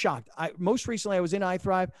 I was shocked. Most recently I was in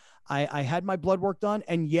iThrive. I had my blood work done,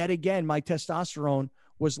 and yet again, my testosterone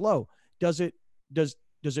was low. Does it,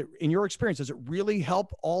 in your experience, does it really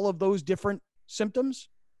help all of those different symptoms?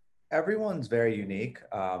 Everyone's very unique.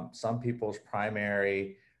 Some people's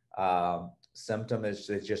primary symptom is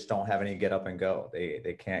they just don't have any get up and go.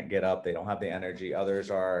 They can't get up. They don't have the energy.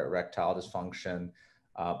 Others are erectile dysfunction.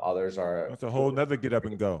 Others are. That's a whole nother get up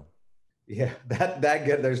and go. Yeah,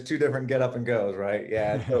 there's 2 different get up and goes, right?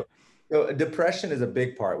 Yeah. So depression is a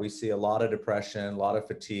big part. We see a lot of depression, a lot of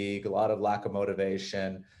fatigue, a lot of lack of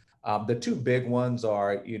motivation. The 2 big ones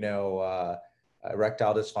are,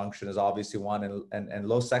 erectile dysfunction is obviously one, and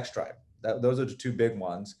low sex drive. Those are the 2 big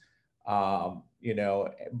ones.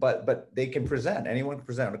 But they can present, anyone can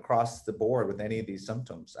present across the board with any of these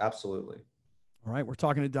symptoms. Absolutely. All right. We're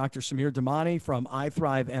talking to Dr. Samir Damani from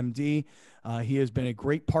iThrive MD. He has been a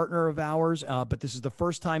great partner of ours, but this is the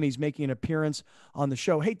first time he's making an appearance on the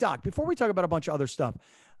show. Hey, Doc, before we talk about a bunch of other stuff,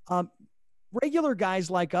 regular guys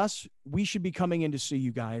like us, we should be coming in to see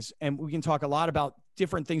you guys, and we can talk a lot about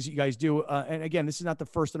different things that you guys do. And again, this is not the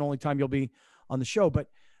first and only time you'll be on the show, but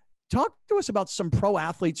talk to us about some pro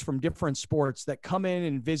athletes from different sports that come in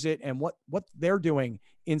and visit, and what they're doing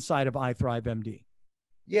inside of iThrive MD.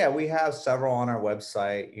 Yeah, we have several on our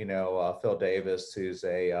website. Phil Davis, who's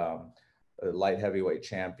a light heavyweight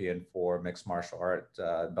champion for mixed martial art,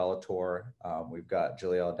 Bellator. We've got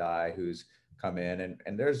Jaleel Dai, who's come in,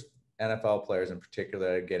 and there's NFL players in particular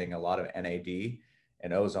that are getting a lot of NAD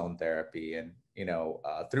and ozone therapy, and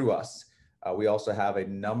through us. We also have a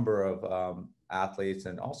number of athletes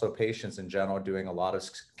and also patients in general doing a lot of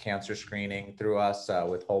cancer screening through us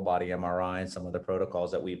with whole body MRI and some of the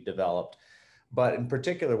protocols that we've developed. But in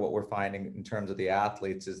particular, what we're finding in terms of the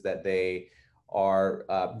athletes is that they are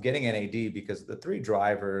getting NAD because the 3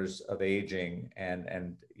 drivers of aging,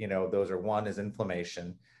 and those are: 1 is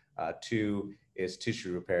inflammation, 2 is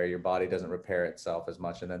tissue repair, your body doesn't repair itself as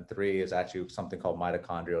much, and then 3 is actually something called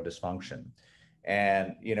mitochondrial dysfunction.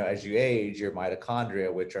 And as you age, your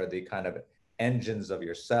mitochondria, which are the kind of engines of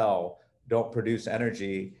your cell, don't produce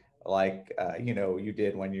energy like you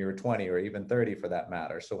did when you were 20 or even 30 for that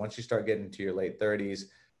matter. So once you start getting to your late 30s,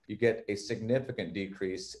 you get a significant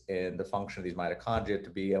decrease in the function of these mitochondria to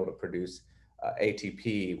be able to produce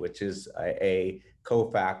ATP, which is a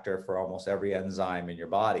cofactor for almost every enzyme in your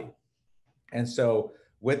body. And so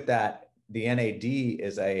with that, the NAD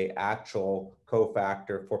is a actual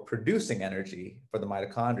cofactor for producing energy for the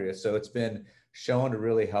mitochondria. So it's been shown to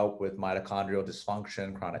really help with mitochondrial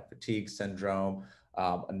dysfunction, chronic fatigue syndrome,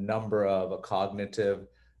 a number of cognitive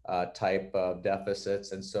type of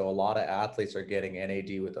deficits. And so a lot of athletes are getting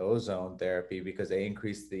NAD with ozone therapy because they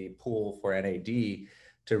increase the pool for NAD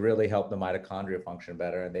to really help the mitochondria function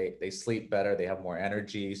better. And they sleep better, they have more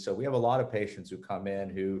energy. So we have a lot of patients who come in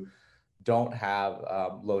who don't have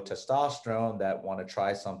low testosterone that want to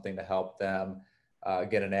try something to help them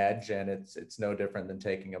get an edge. And it's no different than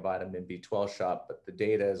taking a vitamin B12 shot, but the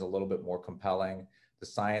data is a little bit more compelling. The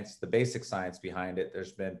science, the basic science behind it,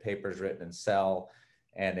 there's been papers written in Cell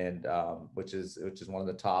and in which is one of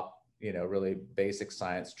the top, really basic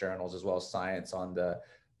science journals, as well as Science, on the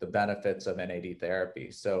benefits of NAD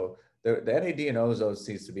therapy. So the NAD and ozone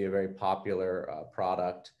seems to be a very popular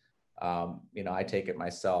product. I take it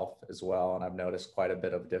myself as well, and I've noticed quite a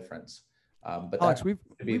bit of difference. But Alex,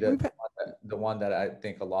 that's the one that I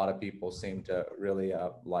think a lot of people seem to really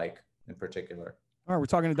like in particular. All right, we're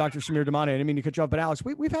talking to Dr. Samir Damani. I didn't mean to cut you off, but Alex,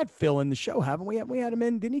 we've had Phil in the show, haven't we? We had him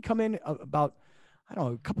in. Didn't he come in about, I don't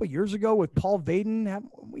know, a couple of years ago with Paul Vaden?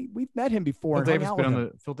 We've met him before.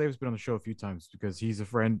 Phil Davis been on the show a few times because he's a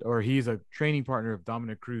friend, or he's a training partner of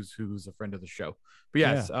Dominic Cruz, who's a friend of the show. But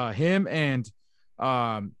yes, him and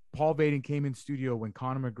Paul Vaden came in studio when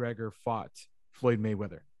Conor McGregor fought Floyd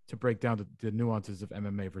Mayweather to break down the nuances of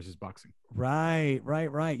MMA versus boxing. Right.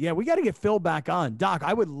 Yeah, we got to get Phil back on. Doc,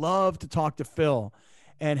 I would love to talk to Phil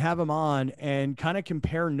and have him on and kind of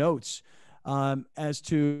compare notes as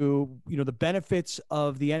to, the benefits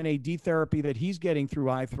of the NAD therapy that he's getting through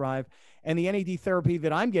iThrive and the NAD therapy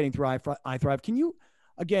that I'm getting through iThrive. Can you,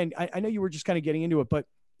 again, I know you were just kind of getting into it, but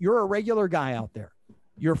you're a regular guy out there.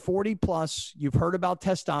 You're 40 plus. You've heard about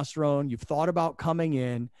testosterone. You've thought about coming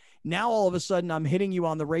in. Now, all of a sudden, I'm hitting you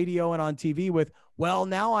on the radio and on TV with, well,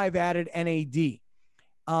 now I've added NAD.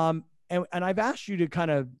 And I've asked you to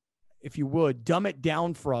kind of, if you would, dumb it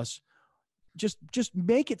down for us. Just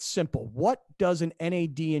make it simple. What does an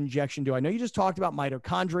NAD injection do? I know you just talked about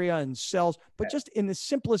mitochondria and cells, but just in the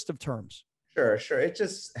simplest of terms. Sure. It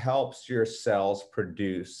just helps your cells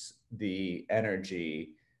produce the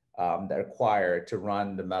energy that are required to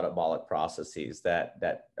run the metabolic processes that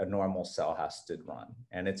a normal cell has to run.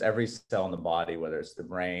 And it's every cell in the body, whether it's the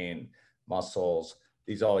brain, muscles,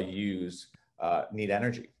 these all need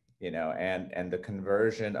energy, and the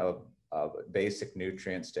conversion of basic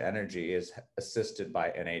nutrients to energy is assisted by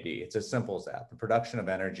NAD. It's as simple as that. The production of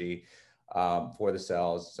energy for the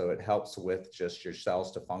cells, so it helps with just your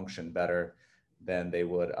cells to function better than they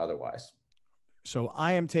would otherwise. So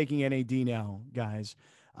I am taking NAD now, guys.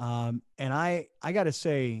 And I got to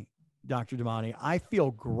say, Dr. Damani, I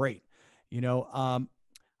feel great. I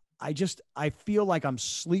feel like I'm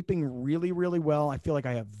sleeping really, really well. I feel like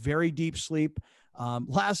I have very deep sleep.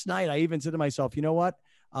 Last night, I even said to myself, you know what?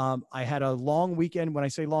 I had a long weekend. When I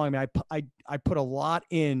say long, I mean, I put a lot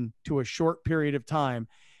into a short period of time,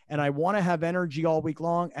 and I want to have energy all week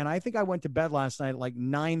long. And I think I went to bed last night at like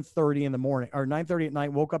 9:30 in the morning, or 9:30 at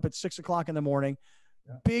night, woke up at 6 o'clock in the morning.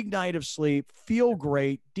 Big night of sleep, feel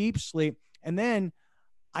great, deep sleep. And then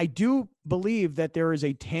I do believe that there is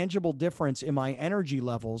a tangible difference in my energy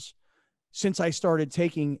levels since I started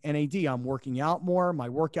taking NAD. I'm working out more. My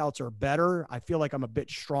workouts are better. I feel like I'm a bit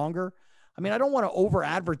stronger. I mean, I don't want to over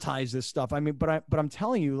advertise this stuff. I mean, but I'm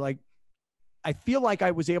telling you, like, I feel like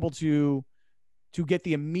I was able to get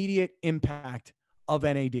the immediate impact of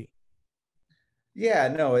NAD. Yeah,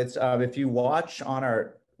 no, it's if you watch on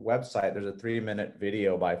our website, there's a 3-minute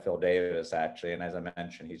video by Phil Davis, actually. And as I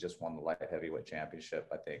mentioned, he just won the light heavyweight championship,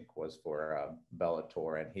 I think was for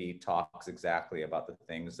Bellator. And he talks exactly about the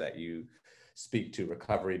things that you speak to: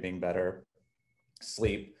 recovery being better,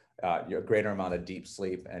 sleep, your greater amount of deep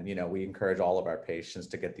sleep. And, we encourage all of our patients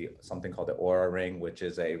to get something called the Aura ring, which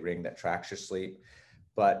is a ring that tracks your sleep.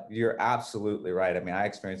 But you're absolutely right. I mean, I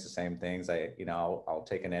experience the same things. I'll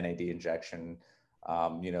take an NAD injection,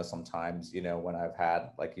 sometimes, when I've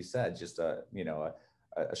had, like you said, just a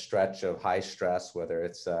stretch of high stress, whether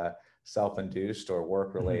it's self-induced or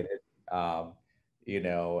work-related, and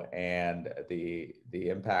the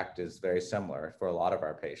impact is very similar for a lot of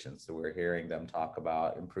our patients. So we're hearing them talk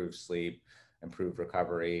about improved sleep, improved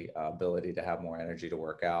recovery, ability to have more energy to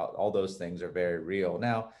work out. All those things are very real.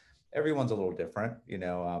 Now, everyone's a little different.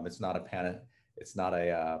 It's not a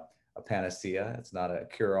panacea. It's not a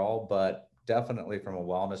cure-all, but definitely from a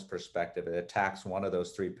wellness perspective, it attacks one of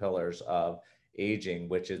those 3 pillars of aging,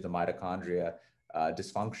 which is the mitochondria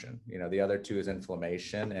dysfunction. The other 2 is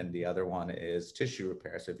inflammation, and the other one is tissue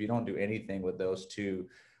repair. So if you don't do anything with those 2,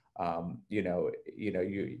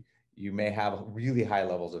 you may have really high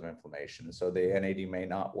levels of inflammation. So the NAD may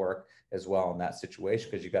not work as well in that situation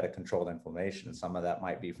because you got to control the inflammation. And some of that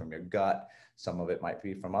might be from your gut. Some of it might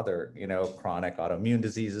be from other, chronic autoimmune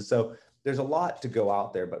diseases. So there's a lot to go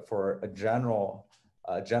out there, but for a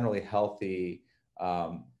generally healthy,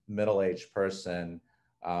 middle-aged person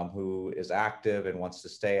who is active and wants to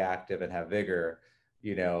stay active and have vigor,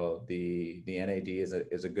 the NAD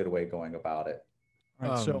is a good way going about it. All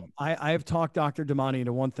right, so I have talked Dr. Damani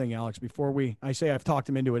into one thing, Alex, before I say I've talked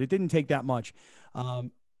him into it. It didn't take that much.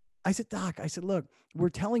 I said, Doc, look, we're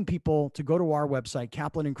telling people to go to our website,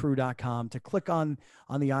 kaplanandcrew.com, to click on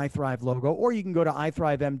the iThrive logo, or you can go to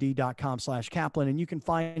ithrivemd.com/Kaplan, and you can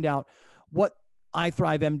find out what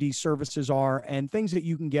iThrive MD services are and things that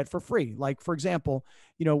you can get for free. Like, for example,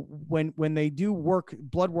 when they do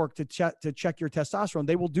blood work to check your testosterone,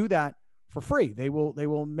 they will do that for free. They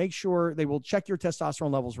will make sure they will check your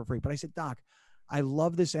testosterone levels for free. But I said, Doc, I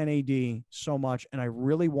love this NAD so much, and I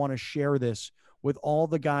really want to share this with all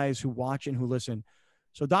the guys who watch and who listen.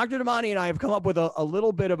 So Dr. Damani and I have come up with a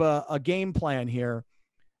little bit of a game plan here.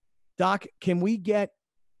 Doc, can we get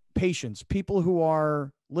patients, people who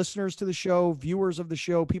are listeners to the show, viewers of the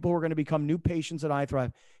show, people who are going to become new patients at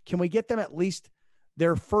iThrive, can we get them at least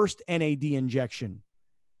their first NAD injection?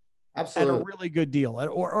 Absolutely. At a really good deal.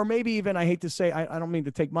 Or maybe even, I hate to say, I don't mean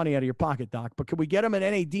to take money out of your pocket, Doc, but can we get them an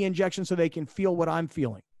NAD injection so they can feel what I'm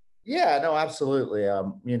feeling? Yeah, no, absolutely.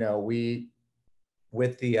 You know,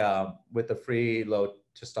 with the free low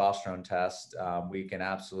testosterone test, we can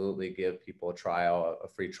absolutely give people a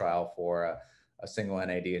free trial for a single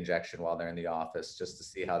NAD injection while they're in the office, just to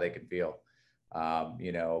see how they can feel.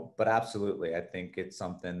 You know, but absolutely, I think it's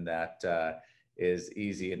something that is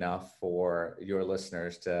easy enough for your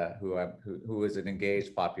listeners to who is an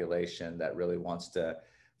engaged population that really wants to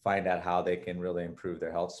find out how they can really improve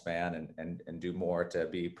their health span and do more to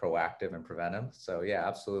be proactive and preventive. So yeah,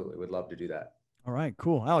 absolutely, would love to do that. All right,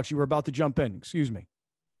 cool. Alex, you were about to jump in. Excuse me.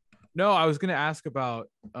 No, I was going to ask about,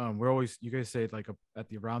 you guys say like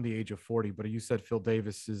around the age of 40, but you said Phil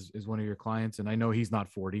Davis is one of your clients, and I know he's not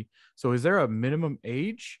 40. So is there a minimum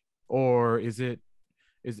age, or is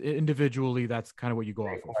individually that's kind of what you go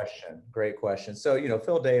off of? Great question. So, you know,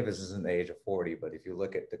 Phil Davis is in the age of 40, but if you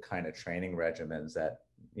look at the kind of training regimens that,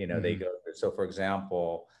 you know, they go through. So for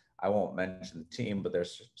example, I won't mention the team, but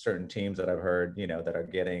there's certain teams that I've heard, you know, that are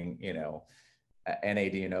getting, you know,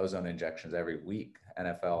 NAD and ozone injections every week,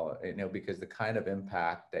 NFL, you know, because the kind of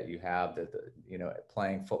impact that you have you know,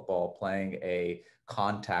 playing football, playing a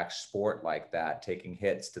contact sport like that, taking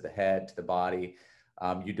hits to the head, to the body,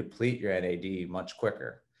 you deplete your NAD much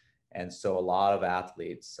quicker. And so a lot of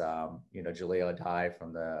athletes, you know, Jaleel Adai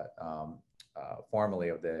from the, formerly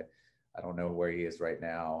of the, I don't know where he is right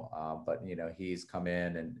now, but, you know, he's come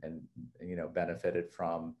in and, you know, benefited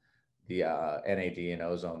from the NAD and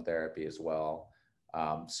ozone therapy as well.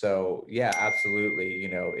 So yeah, absolutely. You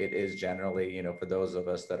know, it is generally, you know, for those of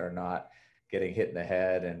us that are not getting hit in the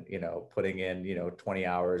head and, you know, putting in, you know, 20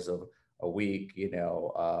 hours of a week, you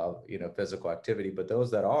know, physical activity, but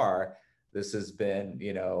those that are, this has been,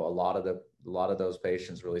 you know, a lot of those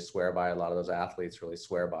patients really swear by it. A lot of those athletes really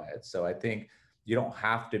swear by it. So I think you don't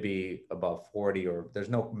have to be above 40, or there's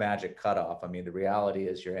no magic cutoff. I mean, the reality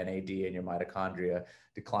is your NAD and your mitochondria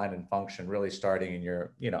decline in function really starting in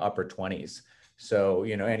your, you know, upper 20s. So,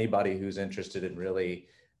 you know, anybody who's interested in really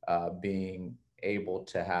being able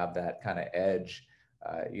to have that kind of edge,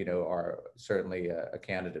 you know, are certainly a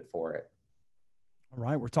candidate for it. All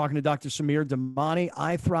right. We're talking to Dr. Samir Damani,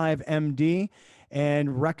 iThrive MD,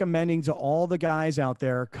 and recommending to all the guys out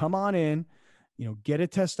there, come on in, you know, get a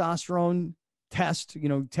testosterone test, you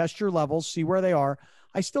know, test your levels, see where they are.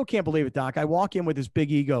 I still can't believe it, Doc. I walk in with this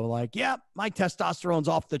big ego, like, yeah, my testosterone's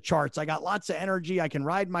off the charts. I got lots of energy. I can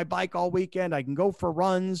ride my bike all weekend. I can go for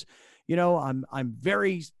runs. You know, I'm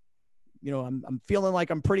very, you know, I'm feeling like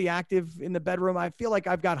I'm pretty active in the bedroom. I feel like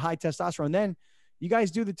I've got high testosterone. Then you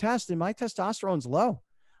guys do the test and my testosterone's low.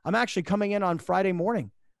 I'm actually coming in on Friday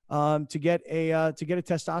morning to get a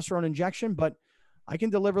testosterone injection, but I can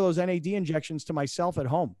deliver those NAD injections to myself at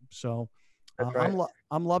home. So right.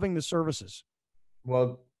 I'm loving the services.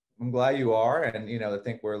 Well, I'm glad you are. And, you know, I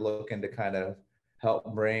think we're looking to kind of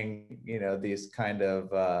help bring, you know, these kind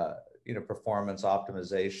of, you know, performance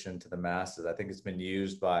optimization to the masses. I think it's been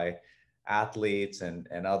used by athletes and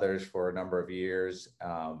others for a number of years,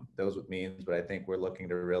 those with means, but I think we're looking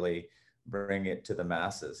to really bring it to the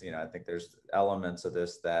masses. You know, I think there's elements of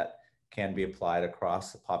this that can be applied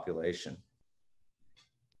across the population.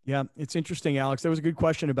 Yeah, it's interesting, Alex. There was a good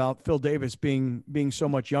question about Phil Davis being so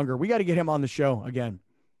much younger. We got to get him on the show again.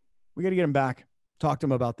 We got to get him back, talk to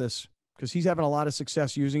him about this, because he's having a lot of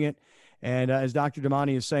success using it. And as Dr.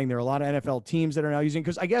 Damani is saying, there are a lot of NFL teams that are now using,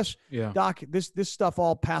 because I guess, Doc, this stuff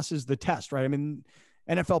all passes the test, right? I mean,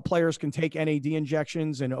 NFL players can take NAD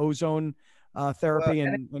injections and ozone therapy.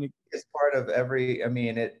 Well, and it's part of every, I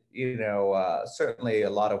mean, it, you know, certainly a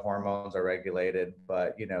lot of hormones are regulated,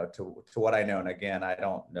 but, you know, to what I know, and again, I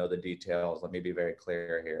don't know the details. Let me be very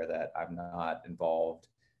clear here that I'm not involved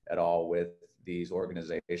at all with these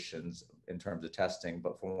organizations in terms of testing,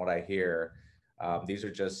 but from what I hear, these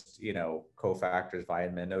are just, you know, cofactors,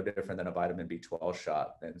 vitamin, no different than a vitamin B12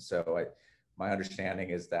 shot. And so my understanding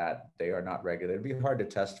is that they are not regulated. It'd be hard to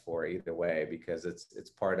test for either way, because it's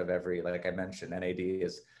part of every, like I mentioned, NAD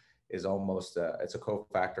is almost, it's a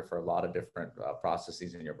cofactor for a lot of different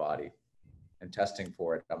processes in your body. And testing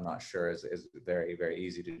for it, I'm not sure is very, very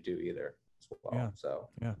easy to do either as well. Yeah. So,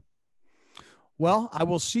 yeah. Well, I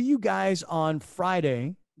will see you guys on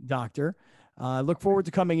Friday, Doctor. I look forward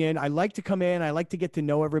to coming in. I like to come in. I like to get to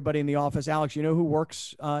know everybody in the office. Alex, you know who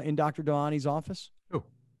works in Dr. Damani's office? Who?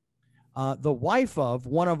 The wife of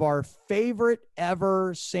one of our favorite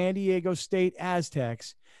ever San Diego State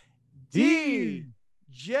Aztecs, DJ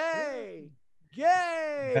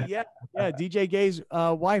Gay. Yeah, DJ Gay's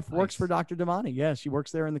wife works for Dr. Damani. Yeah, she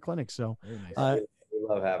works there in the clinic. So we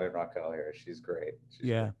love having Raquel here. She's great.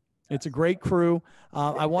 It's a great crew.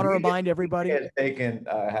 I want to remind everybody. He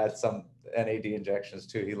had some NAD injections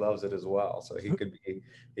too. He loves it as well. So he could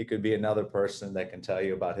be another person that can tell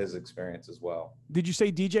you about his experience as well. Did you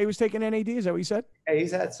say DJ was taking NAD? Is that what you said? Yeah,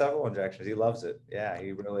 he's had several injections. He loves it. Yeah,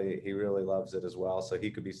 he really loves it as well. So he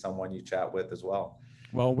could be someone you chat with as well.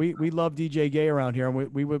 Well, we love DJ Gay around here,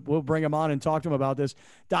 and we'll bring him on and talk to him about this.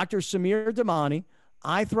 Dr. Samir Damani,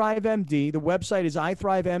 iThriveMD. The website is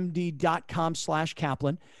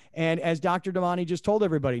iThriveMD.com/Kaplan. And as Dr. Damani just told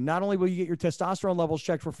everybody, not only will you get your testosterone levels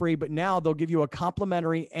checked for free, but now they'll give you a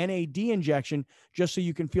complimentary NAD injection just so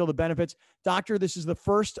you can feel the benefits. Doctor, this is the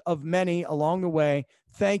first of many along the way.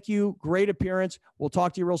 Thank you. Great appearance. We'll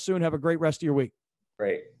talk to you real soon. Have a great rest of your week.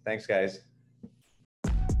 Great. Thanks, guys.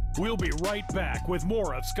 We'll be right back with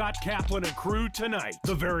more of Scott Kaplan and Crew tonight.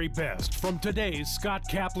 The very best from today's Scott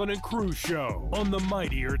Kaplan and Crew show on the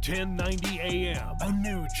mightier 1090 AM. A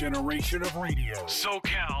new generation of radio.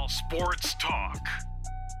 SoCal Sports Talk.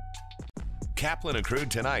 Kaplan and Crew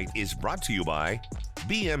tonight is brought to you by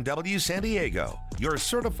BMW San Diego, your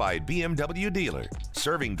certified BMW dealer,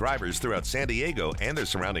 serving drivers throughout San Diego and the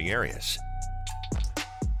surrounding areas.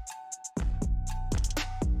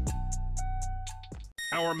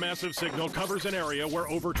 Our massive signal covers an area where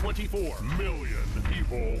over 24 million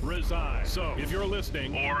people reside. So if you're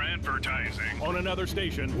listening or advertising on another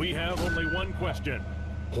station, we have only one question.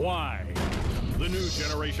 Why? The new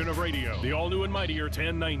generation of radio, the all-new and mightier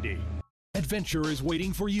 1090. Adventure is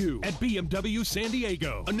waiting for you at BMW San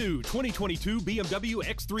Diego. A new 2022 BMW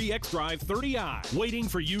X3 xDrive 30i waiting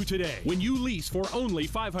for you today when you lease for only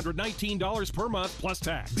 $519 per month plus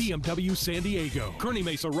tax. BMW San Diego, Kearny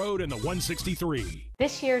Mesa Road and the 163.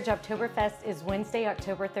 This year, Jobtoberfest is Wednesday,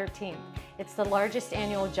 October 13th. It's the largest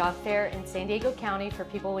annual job fair in San Diego County for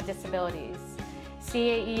people with disabilities.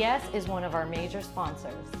 CAES is one of our major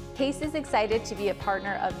sponsors. CASE is excited to be a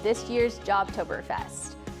partner of this year's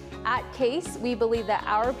Jobtoberfest. At CASE, we believe that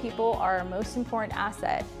our people are our most important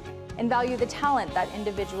asset and value the talent that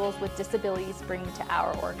individuals with disabilities bring to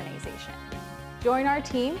our organization. Join our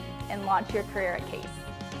team and launch your career at CASE.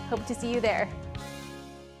 Hope to see you there.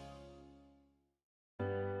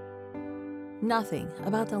 Nothing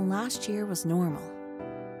about the last year was normal,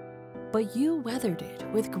 but you weathered it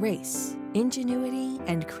with grace, ingenuity,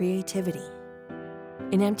 and creativity.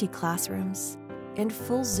 In empty classrooms and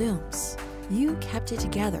full Zooms, you kept it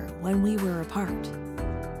together when we were apart.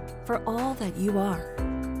 For all that you are,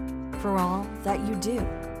 for all that you do,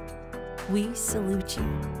 we salute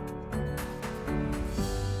you.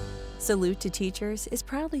 Salute to Teachers is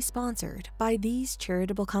proudly sponsored by these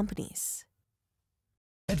charitable companies.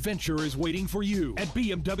 Adventure is waiting for you at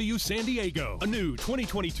BMW San Diego. A new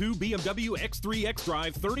 2022 BMW X3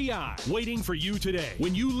 xDrive 30i waiting for you today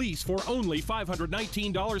when you lease for only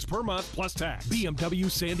 $519 per month plus tax. BMW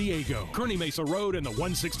San Diego, Kearny Mesa Road and the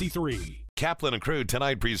 163. Kaplan and Crew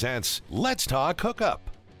tonight presents Let's Talk Hookup.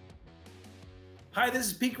 Hi, this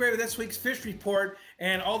is Pete Gray with this week's Fish Report.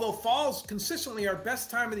 And although fall's consistently our best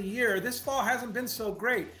time of the year, this fall hasn't been so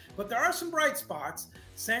great. But there are some bright spots.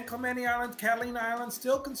 San Clemente Island, Catalina Island,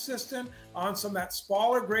 still consistent on some of that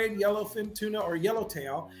smaller grade yellowfin tuna or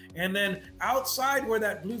yellowtail. And then outside where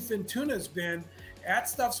that bluefin tuna's been, that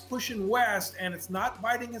stuff's pushing west and it's not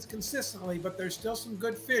biting as consistently, but there's still some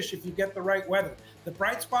good fish if you get the right weather. The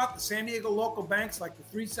bright spot, the San Diego local banks like the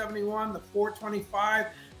 371, the 425,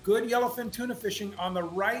 good yellowfin tuna fishing on the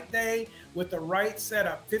right day with the right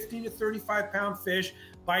setup, 15 to 35 pound fish,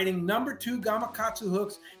 biting number 2 gamakatsu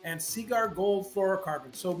hooks and Seaguar gold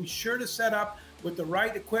fluorocarbon. So be sure to set up with the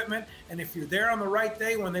right equipment. And if you're there on the right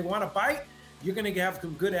day when they want to bite, you're going to have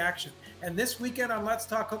some good action. And this weekend on Let's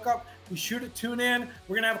Talk Hookup, be sure to tune in.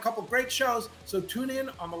 We're going to have a couple great shows. So tune in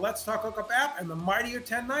on the Let's Talk Hookup app and the mightier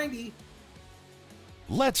 1090.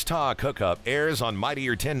 Let's Talk Hookup airs on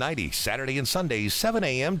mightier 1090 Saturday and Sundays 7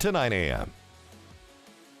 a.m. to 9 a.m.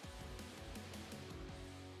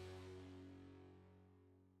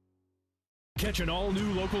 Catch an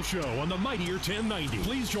all-new local show on the mightier 1090.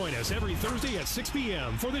 Please join us every Thursday at 6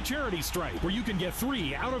 p.m. for the Charity Stripe, where you can get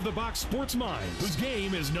 3 out-of-the-box sports minds whose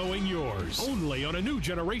game is knowing yours. Only on a new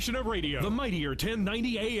generation of radio, the mightier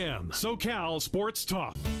 1090 AM, SoCal Sports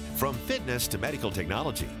Talk. From fitness to medical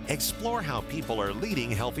technology, explore how people are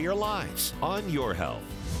leading healthier lives on your health.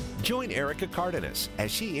 Join Erica Cardenas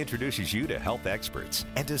as she introduces you to health experts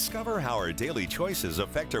and discover how our daily choices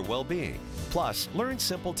affect our well-being. Plus, learn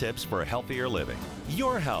simple tips for healthier living.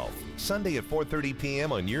 Your Health, Sunday at 4:30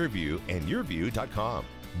 p.m. on YourView and YourView.com.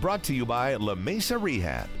 Brought to you by La Mesa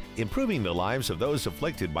Rehab, improving the lives of those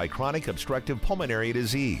afflicted by chronic obstructive pulmonary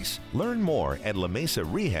disease. Learn more at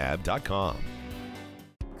lamesarehab.com.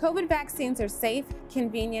 COVID vaccines are safe,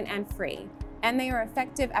 convenient, and free, and they are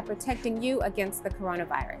effective at protecting you against the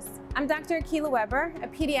coronavirus. I'm Dr. Akilah Weber, a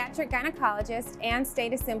pediatric gynecologist and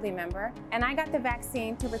state assembly member, and I got the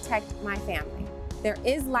vaccine to protect my family. There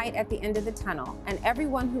is light at the end of the tunnel, and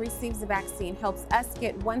everyone who receives the vaccine helps us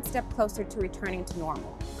get one step closer to returning to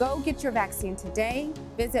normal. Go get your vaccine today.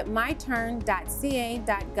 Visit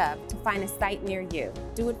myturn.ca.gov to find a site near you.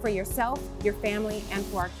 Do it for yourself, your family, and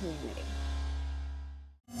for our community.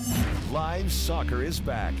 Live soccer is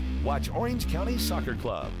back. Watch Orange County Soccer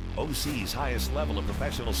Club, OC's highest level of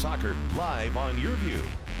professional soccer, live on YourView.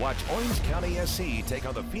 Watch Orange County SC take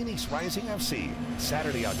on the Phoenix Rising FC,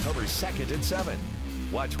 Saturday, October 2nd at 7.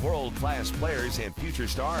 Watch world-class players and future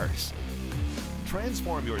stars.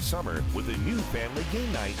 Transform your summer with a new family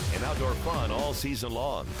game night and outdoor fun all season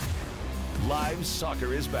long. Live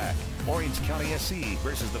soccer is back. Orange County SC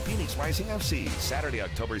versus the Phoenix Rising FC, Saturday,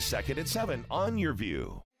 October 2nd at 7 on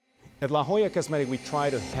YourView. At La Jolla Cosmetic, we try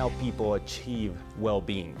to help people achieve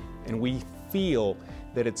well-being, and we feel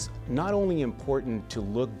that it's not only important to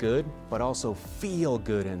look good, but also feel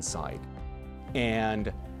good inside.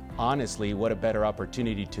 And honestly, what a better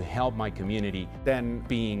opportunity to help my community than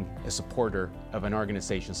being a supporter of an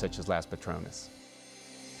organization such as Las Patronas.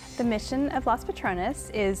 The mission of Las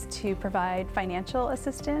Patronas is to provide financial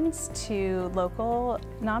assistance to local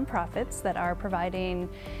nonprofits that are providing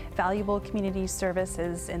valuable community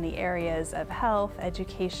services in the areas of health,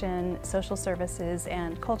 education, social services,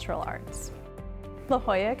 and cultural arts. La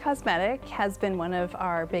Jolla Cosmetic has been one of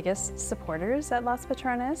our biggest supporters at Las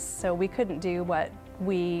Patronas, so we couldn't do what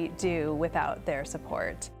we do without their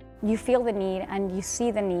support. You feel the need and you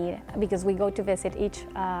see the need because we go to visit each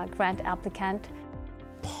grant applicant.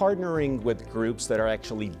 Partnering with groups that are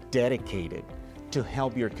actually dedicated to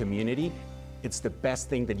help your community, it's the best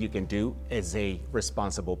thing that you can do as a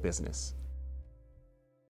responsible business.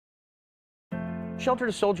 Shelter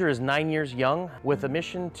to Soldier is 9 years young with a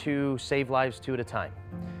mission to save lives 2 at a time.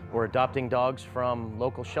 We're adopting dogs from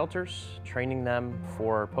local shelters, training them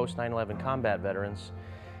for post 9/11 combat veterans,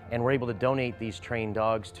 and we're able to donate these trained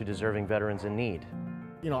dogs to deserving veterans in need.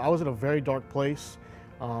 You know, I was in a very dark place.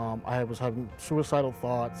 I was having suicidal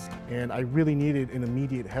thoughts, and I really needed an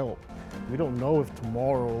immediate help. We don't know if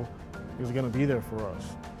tomorrow is going to be there for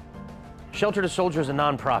us. Shelter to Soldier is a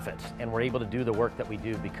nonprofit, and we're able to do the work that we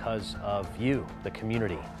do because of you, the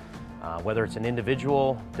community. Whether it's an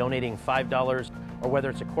individual donating $5 or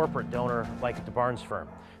whether it's a corporate donor like the Barnes firm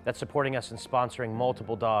that's supporting us and sponsoring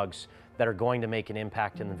multiple dogs that are going to make an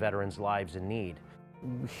impact in the veterans' lives in need.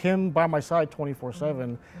 Him by my side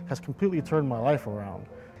 24/7 has completely turned my life around.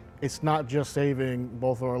 It's not just saving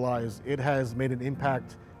both of our lives, it has made an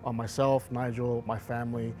impact on myself, Nigel, my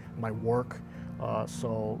family, my work.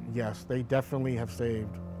 So yes, they definitely have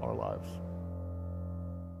saved our lives.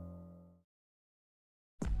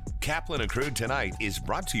 Kaplan and Crew Tonight is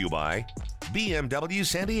brought to you by BMW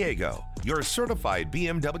San Diego, your certified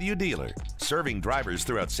BMW dealer, serving drivers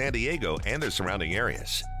throughout San Diego and the surrounding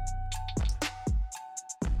areas.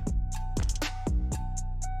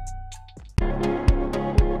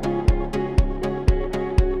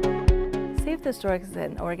 Save the Stork is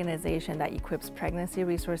an organization that equips pregnancy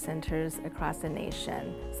resource centers across the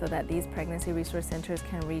nation so that these pregnancy resource centers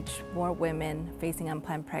can reach more women facing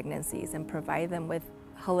unplanned pregnancies and provide them with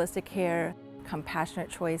holistic care, compassionate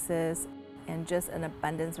choices, and just an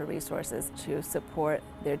abundance of resources to support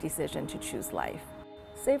their decision to choose life.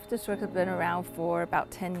 Save the Stork has been around for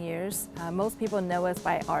about 10 years. Most people know us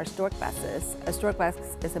by our Stork buses. A Stork bus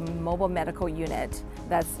is a mobile medical unit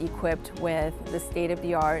that's equipped with the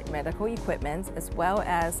state-of-the-art medical equipment as well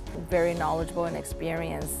as very knowledgeable and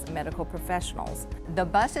experienced medical professionals. The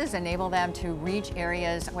buses enable them to reach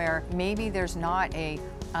areas where maybe there's not a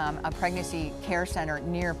pregnancy care center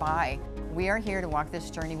nearby. We are here to walk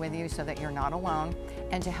this journey with you so that you're not alone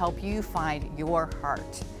and to help you find your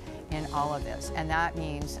heart in all of this. And that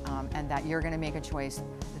means and that you're going to make a choice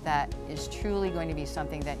that is truly going to be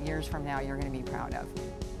something that years from now you're going to be proud of.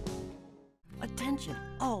 Attention,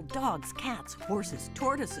 all dogs, cats, horses,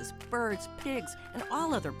 tortoises, birds, pigs, and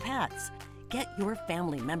all other pets. Get your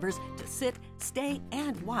family members to sit, stay,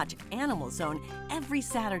 and watch Animal Zone every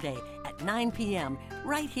Saturday at 9 p.m.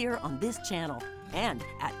 right here on this channel and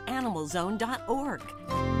at animalzone.org.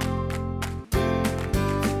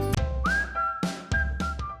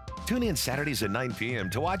 Tune in Saturdays at 9 p.m.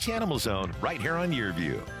 to watch Animal Zone right here on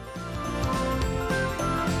YearView.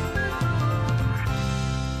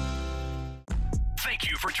 Thank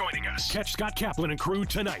you for joining us. Catch Scott Kaplan and crew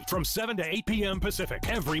tonight from 7 to 8 p.m. Pacific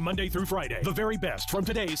every Monday through Friday. The very best from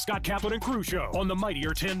today's Scott Kaplan and crew show on the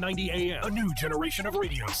mightier 1090 AM. A new generation of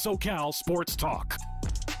radio, SoCal Sports Talk.